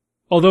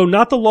 Although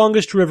not the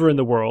longest river in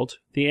the world,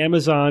 the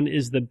Amazon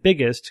is the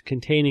biggest,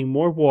 containing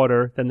more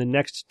water than the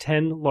next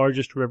 10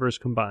 largest rivers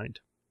combined.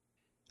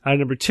 Item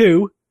number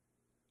 2.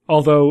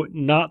 Although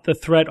not the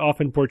threat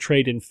often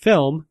portrayed in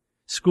film,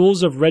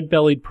 schools of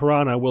red-bellied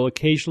piranha will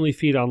occasionally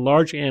feed on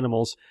large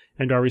animals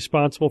and are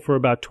responsible for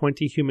about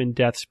 20 human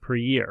deaths per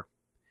year.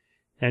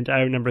 And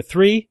item number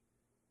 3.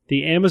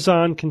 The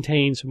Amazon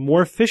contains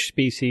more fish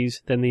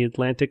species than the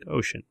Atlantic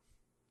Ocean.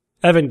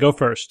 Evan, go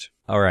first.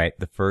 All right.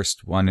 The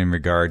first one in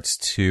regards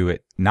to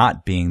it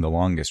not being the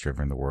longest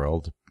river in the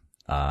world,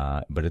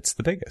 but it's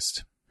the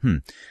biggest. I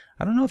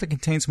don't know if it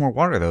contains more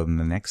water, though, than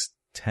the next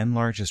 10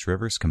 largest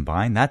rivers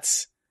combined.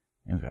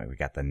 We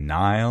got the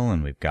Nile,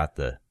 and we've got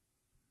the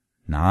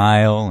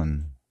Nile,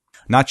 and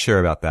not sure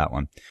about that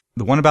one.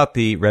 The one about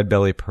the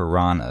red-bellied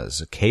piranhas,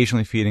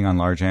 occasionally feeding on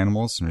large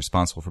animals and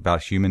responsible for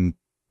about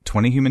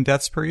 20 human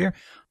deaths per year.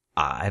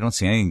 I don't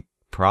see any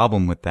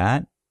problem with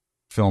that.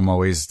 Film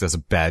always does a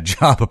bad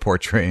job of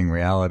portraying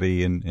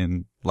reality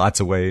in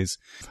lots of ways.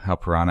 How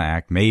piranha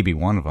act may be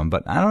one of them,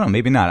 but I don't know,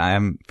 maybe not. I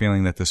am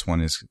feeling that this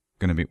one is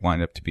going to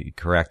wind up to be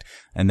correct.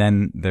 And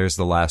then there's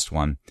the last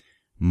one.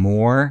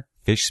 More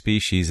fish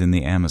species in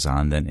the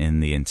Amazon than in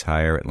the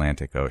entire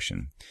Atlantic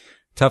Ocean.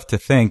 Tough to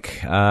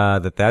think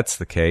that that's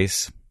the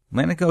case.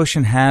 Atlantic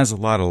Ocean has a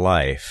lot of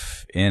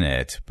life in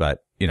it, but,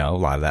 a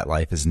lot of that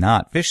life is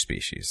not fish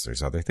species.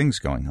 There's other things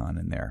going on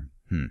in there.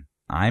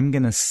 I'm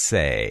going to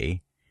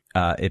say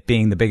it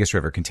being the biggest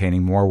river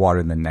containing more water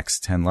than the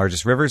next 10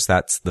 largest rivers,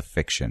 that's the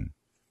fiction.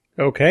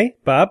 Okay,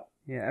 Bob?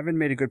 Yeah, Evan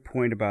made a good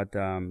point about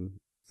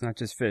it's not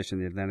just fish in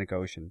the Atlantic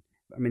Ocean.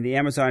 I mean, the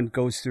Amazon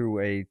goes through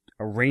a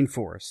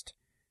rainforest,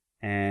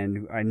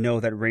 and I know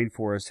that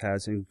rainforest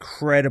has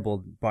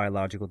incredible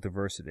biological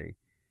diversity,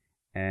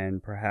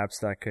 and perhaps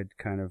that could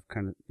kind of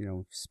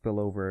spill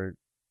over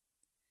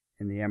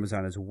in the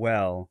Amazon as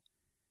well.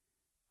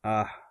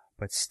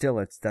 But still,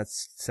 that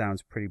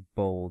sounds pretty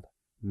bold.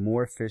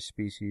 More fish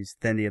species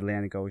than the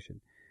Atlantic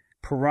Ocean.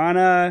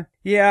 Piranha,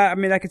 yeah, I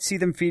mean, I could see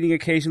them feeding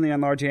occasionally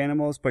on large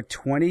animals, but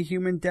 20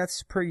 human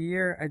deaths per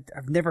year?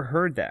 I've never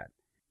heard that.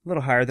 A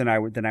little higher than I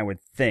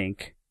would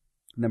think.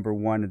 Number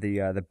one,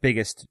 the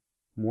biggest,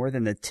 more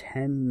than the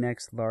 10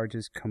 next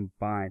largest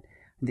combined.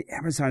 And the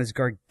Amazon is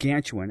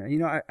gargantuan.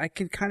 I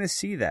can kind of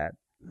see that.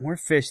 More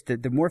fish,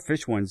 the more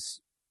fish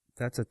ones,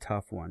 that's a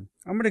tough one.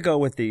 I'm going to go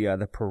with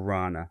the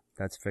piranha.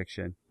 That's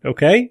fiction.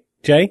 Okay,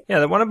 Jay? Yeah,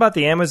 the one about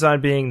the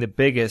Amazon being the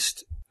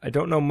biggest, I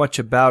don't know much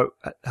about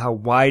how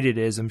wide it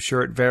is. I'm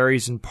sure it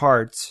varies in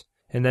parts.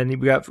 And then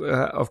we have,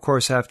 of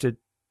course, have to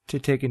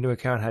take into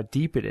account how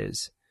deep it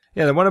is.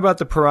 Yeah, the one about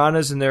the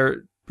piranhas and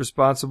they're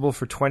responsible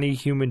for 20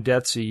 human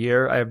deaths a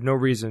year. I have no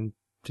reason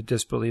to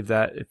disbelieve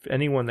that. If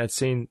anyone that's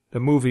seen the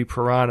movie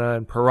Piranha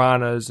and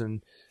Piranhas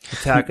and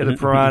Attack of the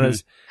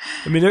Piranhas,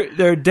 I mean,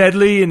 they're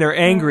deadly and they're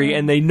angry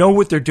and they know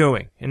what they're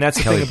doing. And that's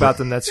the thing about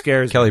them that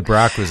scares me. Kelly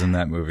Brock was in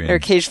that movie. They're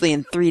occasionally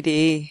in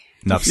 3D.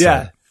 Enough said.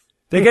 Yeah.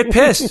 They get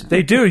pissed.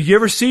 They do.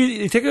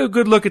 You take a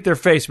good look at their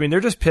face. I mean, they're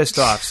just pissed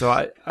off. So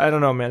I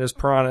don't know, man. This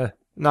piranha,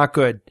 not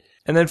good.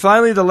 And then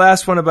finally, the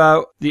last one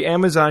about the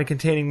Amazon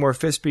containing more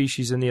fish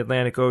species in the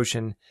Atlantic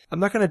Ocean. I'm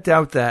not going to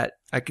doubt that.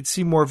 I could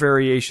see more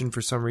variation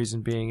for some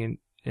reason being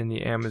in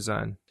the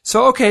Amazon.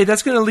 So, okay,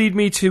 that's going to lead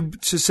me to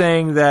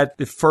saying that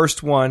the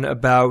first one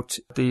about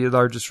the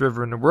largest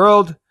river in the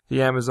world,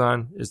 the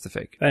Amazon, is the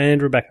fake.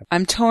 And Rebecca?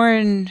 I'm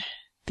torn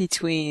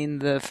between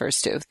the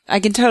first two. I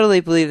can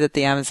totally believe that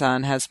the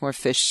Amazon has more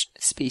fish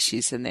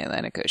species than the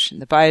Atlantic Ocean.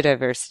 The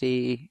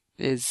biodiversity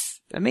is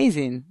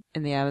amazing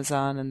in the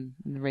Amazon and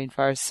in the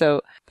rainforest.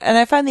 So, and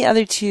I find the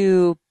other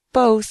two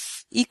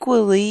both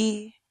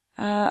equally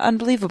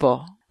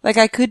unbelievable. Like,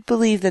 I could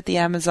believe that the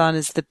Amazon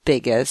is the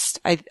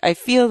biggest. I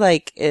feel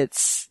like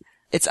it's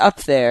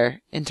up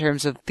there in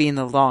terms of being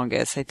the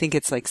longest. I think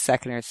it's like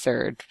second or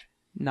third.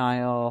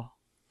 Nile,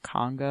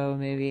 Congo,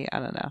 maybe. I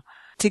don't know.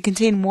 To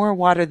contain more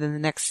water than the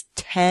next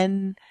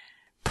 10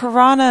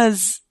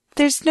 piranhas,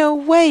 there's no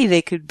way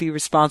they could be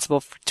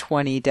responsible for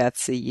 20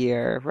 deaths a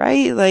year,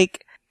 right?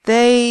 Like,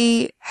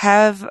 they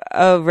have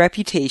a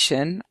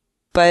reputation,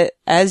 but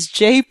as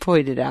Jay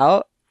pointed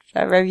out,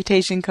 that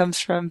reputation comes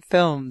from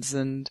films,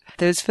 and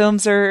those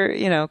films are,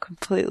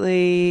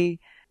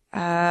 completely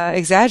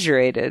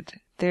exaggerated.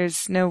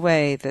 There's no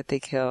way that they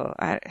kill.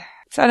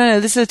 So I don't know.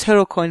 This is a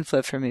total coin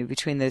flip for me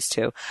between those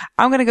two.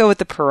 I'm going to go with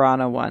the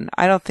piranha one.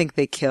 I don't think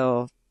they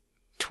kill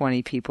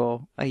 20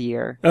 people a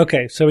year.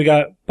 Okay, so we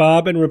got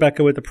Bob and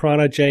Rebecca with the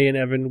piranha, Jay and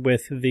Evan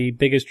with the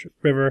biggest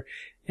river.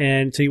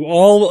 And so you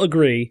all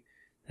agree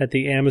that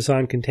the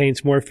Amazon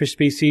contains more fish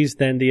species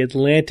than the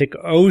Atlantic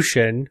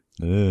Ocean.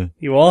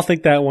 You all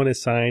think that one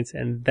is science,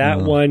 and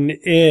that one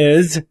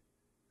is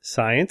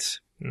science.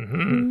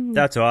 Mm-hmm.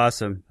 That's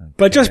awesome.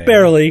 But just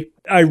barely.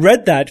 I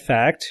read that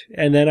fact,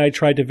 and then I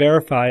tried to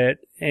verify it,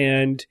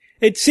 and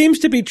it seems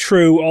to be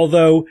true,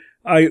 although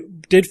I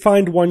did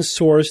find one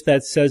source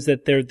that says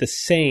that they're the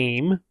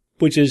same,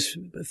 which is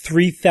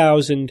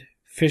 3,000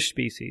 fish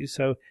species.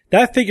 So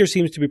that figure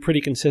seems to be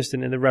pretty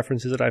consistent in the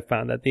references that I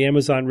found, that the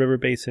Amazon River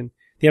basin,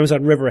 the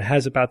Amazon River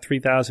has about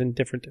 3,000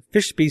 different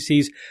fish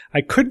species.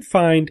 I couldn't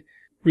find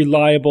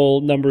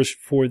reliable numbers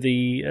for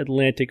the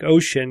Atlantic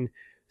Ocean.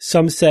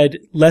 Some said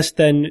less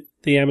than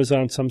the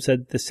Amazon, some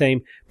said the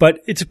same. But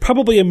it's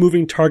probably a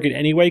moving target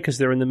anyway, because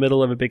they're in the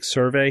middle of a big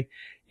survey,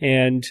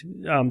 and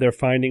they're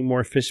finding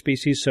more fish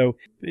species. So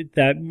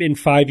that in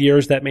 5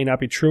 years, that may not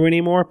be true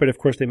anymore. But of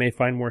course, they may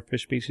find more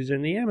fish species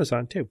in the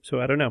Amazon too. So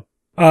I don't know.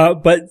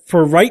 But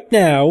for right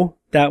now,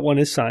 that one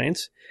is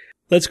science.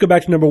 Let's go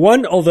back to number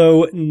one.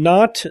 Although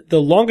not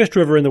the longest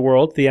river in the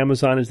world, the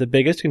Amazon is the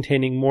biggest,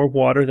 containing more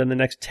water than the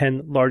next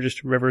 10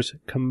 largest rivers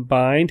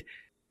combined.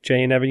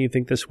 Jay and Evan, you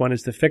think this one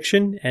is the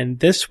fiction, and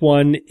this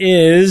one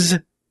is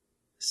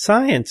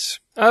science.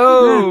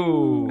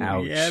 Oh!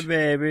 Ouch. Yeah,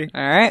 baby.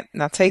 All right,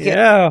 I'll take it.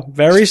 Yeah,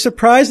 very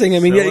surprising. I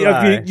mean,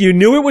 you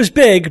knew it was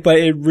big, but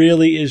it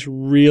really is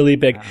really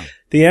big. Wow.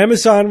 The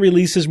Amazon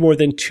releases more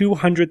than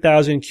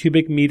 200,000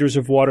 cubic meters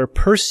of water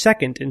per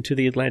second into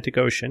the Atlantic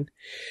Ocean.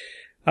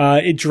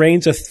 It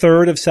drains a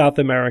third of South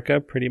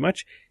America, pretty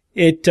much.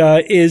 It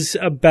is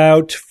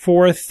about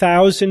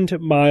 4,000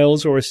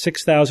 miles or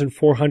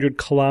 6,400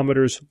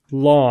 kilometers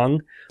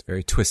long.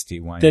 Very twisty,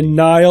 windy. The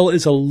Nile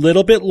is a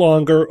little bit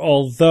longer,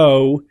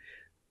 although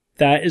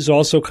that is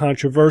also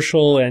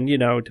controversial, and, you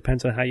know, it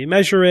depends on how you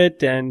measure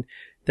it, and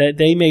that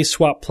they may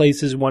swap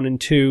places 1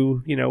 and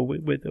 2, you know,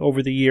 with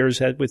over the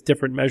years with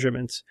different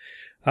measurements.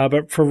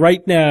 But for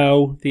right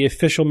now, the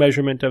official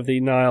measurement of the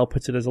Nile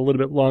puts it as a little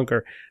bit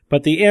longer.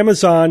 But the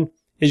Amazon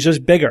is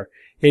just bigger.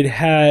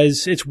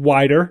 It's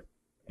wider,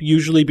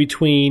 usually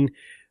between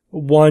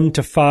 1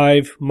 to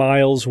 5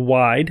 miles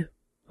wide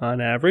on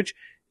average.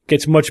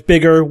 Gets much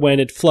bigger when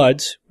it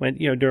floods, when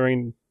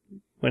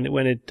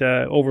it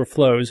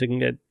overflows. It can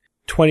get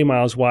 20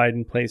 miles wide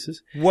in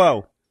places.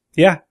 Whoa.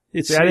 Yeah.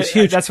 It's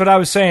huge. That's what I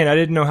was saying. I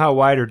didn't know how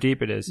wide or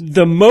deep it is.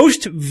 The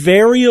most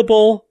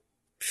variable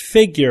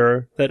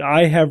figure that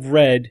I have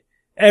read,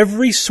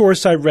 every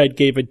source I read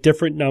gave a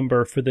different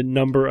number for the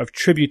number of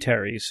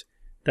tributaries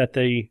that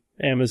the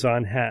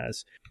Amazon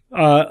has.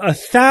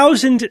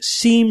 1,000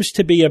 seems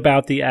to be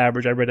about the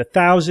average. I read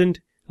 1,000,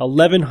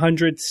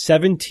 1,100,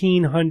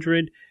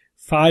 1,700,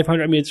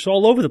 500. I mean, it's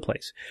all over the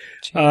place.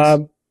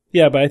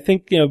 Yeah, but I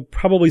think, you know,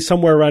 probably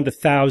somewhere around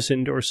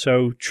 1,000 or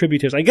so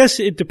tributaries. I guess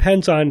it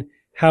depends on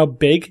how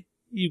big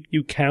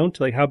you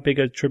count, like how big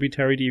a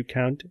tributary do you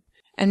count?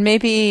 And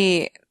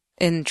maybe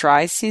in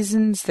dry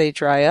seasons they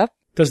dry up.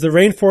 Does the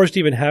rainforest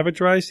even have a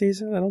dry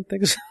season? I don't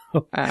think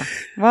so.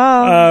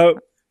 Well,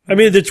 I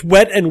mean, it's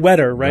wet and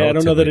wetter, right? I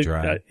don't know that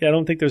dry. I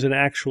don't think there's an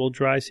actual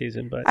dry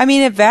season, but I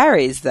mean, it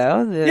varies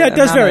though. Yeah, it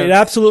does vary. It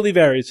absolutely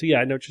varies. So yeah,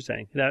 I know what you're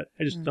saying.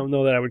 I just don't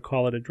know that I would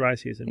call it a dry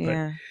season,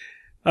 yeah.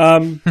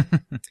 but,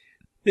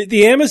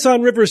 the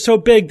Amazon River is so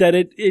big that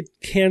it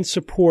can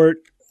support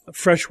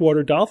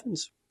freshwater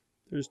dolphins.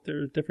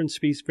 There are different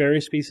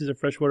various species of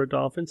freshwater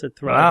dolphins that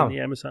thrive in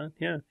the Amazon.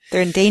 Yeah.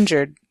 They're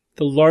endangered.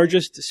 The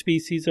largest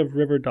species of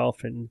river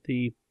dolphin,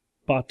 the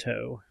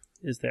bato,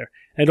 is there.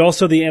 And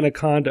also the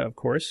anaconda, of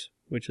course,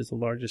 which is the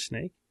largest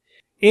snake.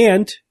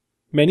 And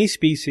many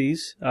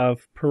species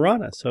of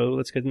piranha. So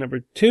let's get to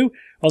number 2.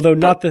 Although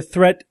not the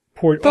threat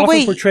often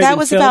wait, portrayed that in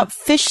was film. about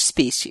fish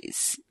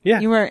species. Yeah.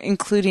 You weren't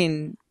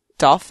incling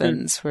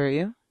dolphins, were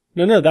you?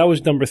 No, that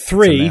was number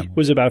 3,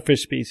 was about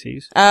fish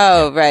species.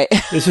 Oh, right.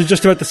 This is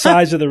just about the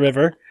size of the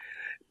river.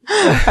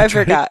 I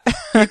forgot.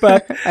 Keep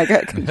up. I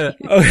got confused.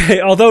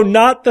 Okay, although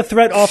not the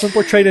threat often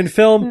portrayed in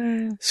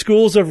film,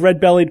 schools of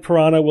red-bellied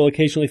piranha will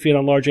occasionally feed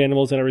on large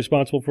animals and are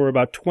responsible for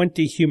about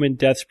 20 human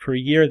deaths per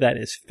year. That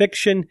is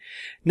fiction.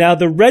 Now,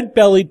 the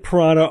red-bellied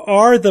piranha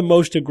are the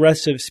most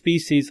aggressive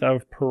species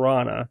of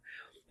piranha,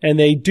 and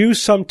they do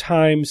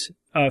sometimes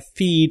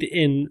feed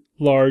in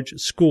large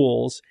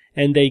schools,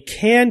 and they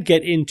can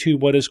get into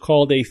what is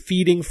called a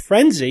feeding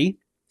frenzy,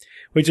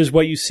 which is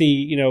what you see,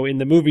 you know, in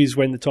the movies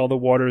when it's all the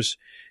waters,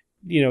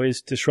 you know,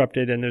 is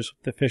disrupted and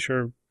the fish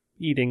are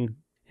eating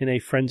in a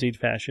frenzied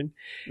fashion.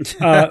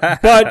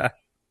 But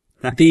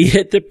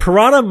the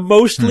piranha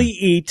mostly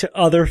eat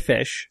other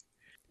fish.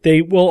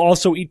 They will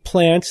also eat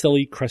plants. They'll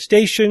eat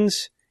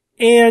crustaceans,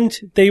 and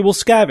they will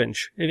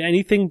scavenge.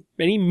 If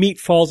any meat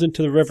falls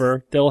into the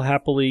river, they'll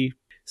happily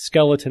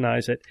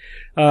skeletonize it.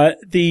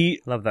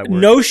 Love that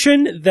word.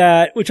 Notion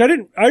that,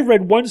 I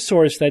read one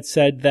source that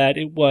said that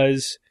it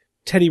was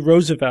Teddy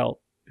Roosevelt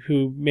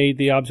who made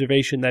the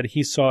observation that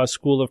he saw a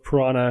school of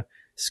piranha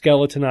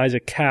skeletonize a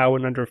cow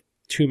in under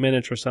 2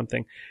 minutes or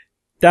something.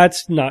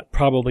 That's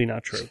probably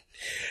not true.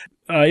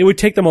 It would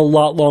take them a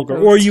lot longer,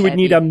 or you would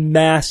need a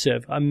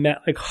massive,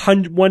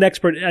 one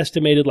expert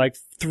estimated like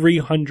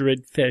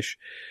 300 fish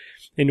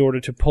in order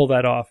to pull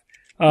that off.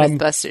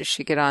 Mythbusters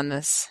should get on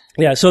this.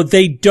 Yeah, so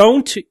they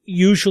don't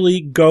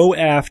usually go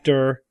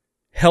after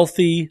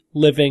healthy,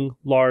 living,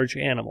 large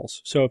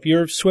animals. So if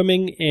you're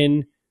swimming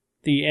in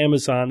the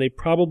Amazon, they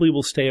probably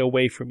will stay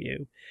away from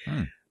you.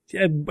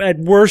 At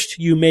worst,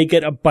 you may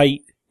get a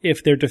bite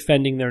if they're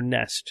defending their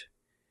nest,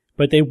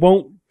 but they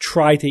won't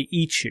try to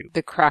eat you.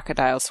 The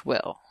crocodiles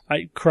will.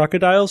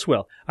 Crocodiles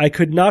will. I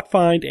could not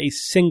find a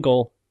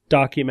single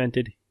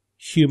documented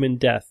human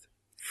death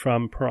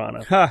from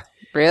piranha. Huh.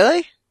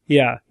 Really?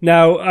 Yeah.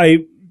 Now,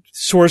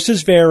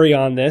 sources vary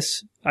on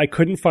this. I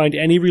couldn't find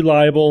any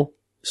reliable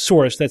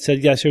source that said,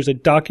 yes, here's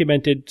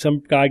some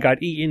guy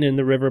got eaten in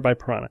the river by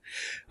piranha.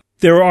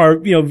 There are,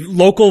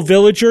 local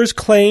villagers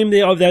claim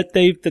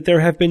that there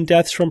have been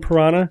deaths from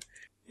piranha.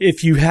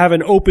 If you have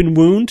an open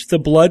wound, the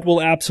blood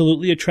will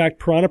absolutely attract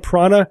piranha.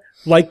 Piranha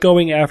like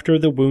going after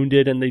the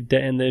wounded and the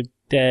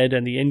dead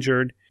and the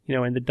injured,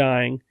 and the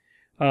dying.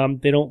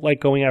 They don't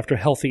like going after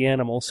healthy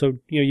animals. So,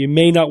 you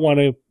may not want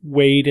to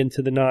wade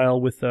into the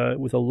Nile with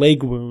a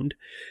leg wound.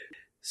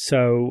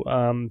 So,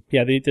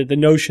 the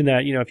notion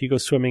that, if you go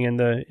swimming in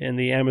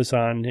the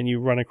Amazon and you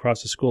run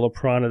across a school of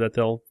piranha that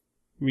they'll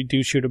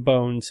reduce you to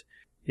bones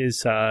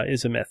is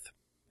a myth.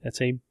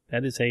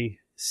 That is a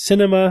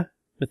cinema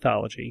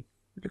mythology.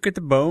 Look at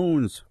the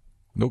bones.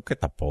 Look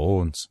at the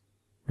bones.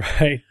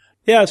 Right.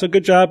 Yeah, so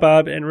good job,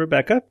 Bob and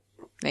Rebecca.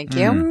 Thank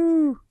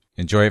you.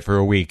 Enjoy it for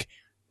a week.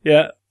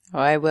 Yeah. Oh,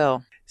 I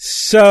will.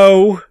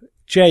 So,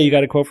 Jay, you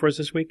got a quote for us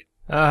this week?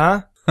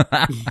 Uh-huh.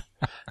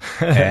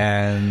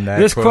 And that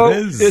This quote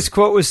is... This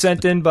quote was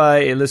sent in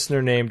by a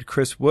listener named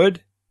Chris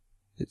Wood.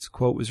 This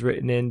quote was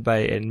written in by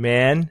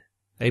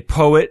a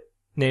poet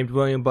named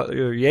William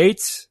Butler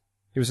Yeats.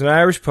 He was an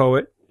Irish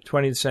poet,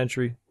 20th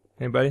century.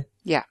 Anybody?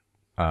 Yeah.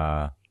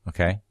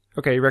 Okay.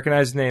 Okay, you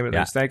recognize the name at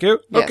Yeah. least. Thank you.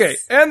 Yes. Okay,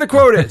 and the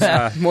quote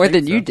is... More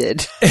than you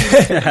did.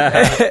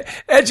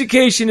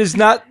 Education is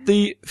not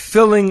the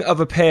filling of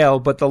a pail,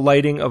 but the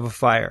lighting of a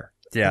fire.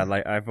 Yeah,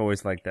 I've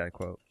always liked that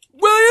quote.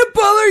 William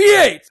Butler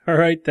Yeats! All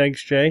right.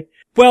 Thanks, Jay.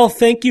 Well,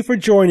 thank you for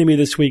joining me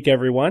this week,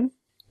 everyone.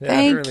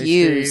 Thank really,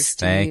 you, Steve.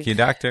 Steve. Thank you,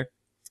 Doctor.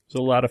 It was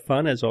a lot of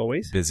fun, as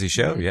always. Busy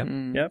show, yeah.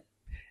 Yep.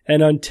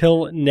 And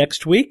until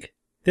next week,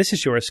 this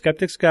is your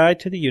Skeptic's Guide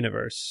to the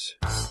Universe.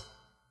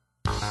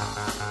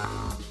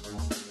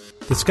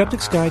 The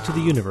Skeptic's Guide to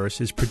the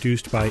Universe is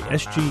produced by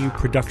SGU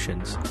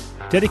Productions,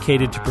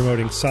 dedicated to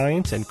promoting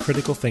science and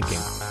critical thinking.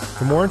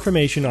 For more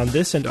information on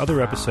this and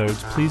other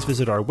episodes, please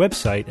visit our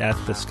website at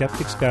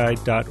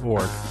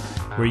theskepticsguide.org,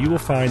 where you will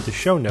find the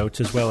show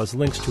notes as well as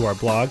links to our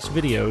blogs,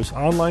 videos,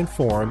 online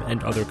forum,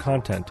 and other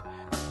content.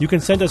 You can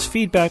send us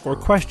feedback or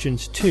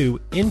questions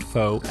to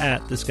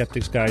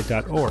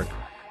info@theskepticsguide.org.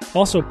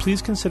 Also,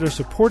 please consider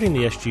supporting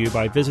the SGU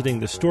by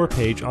visiting the store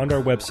page on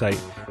our website,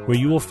 where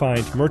you will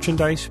find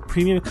merchandise,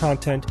 premium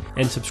content,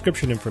 and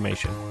subscription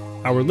information.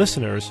 Our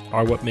listeners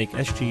are what make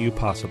SGU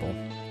possible.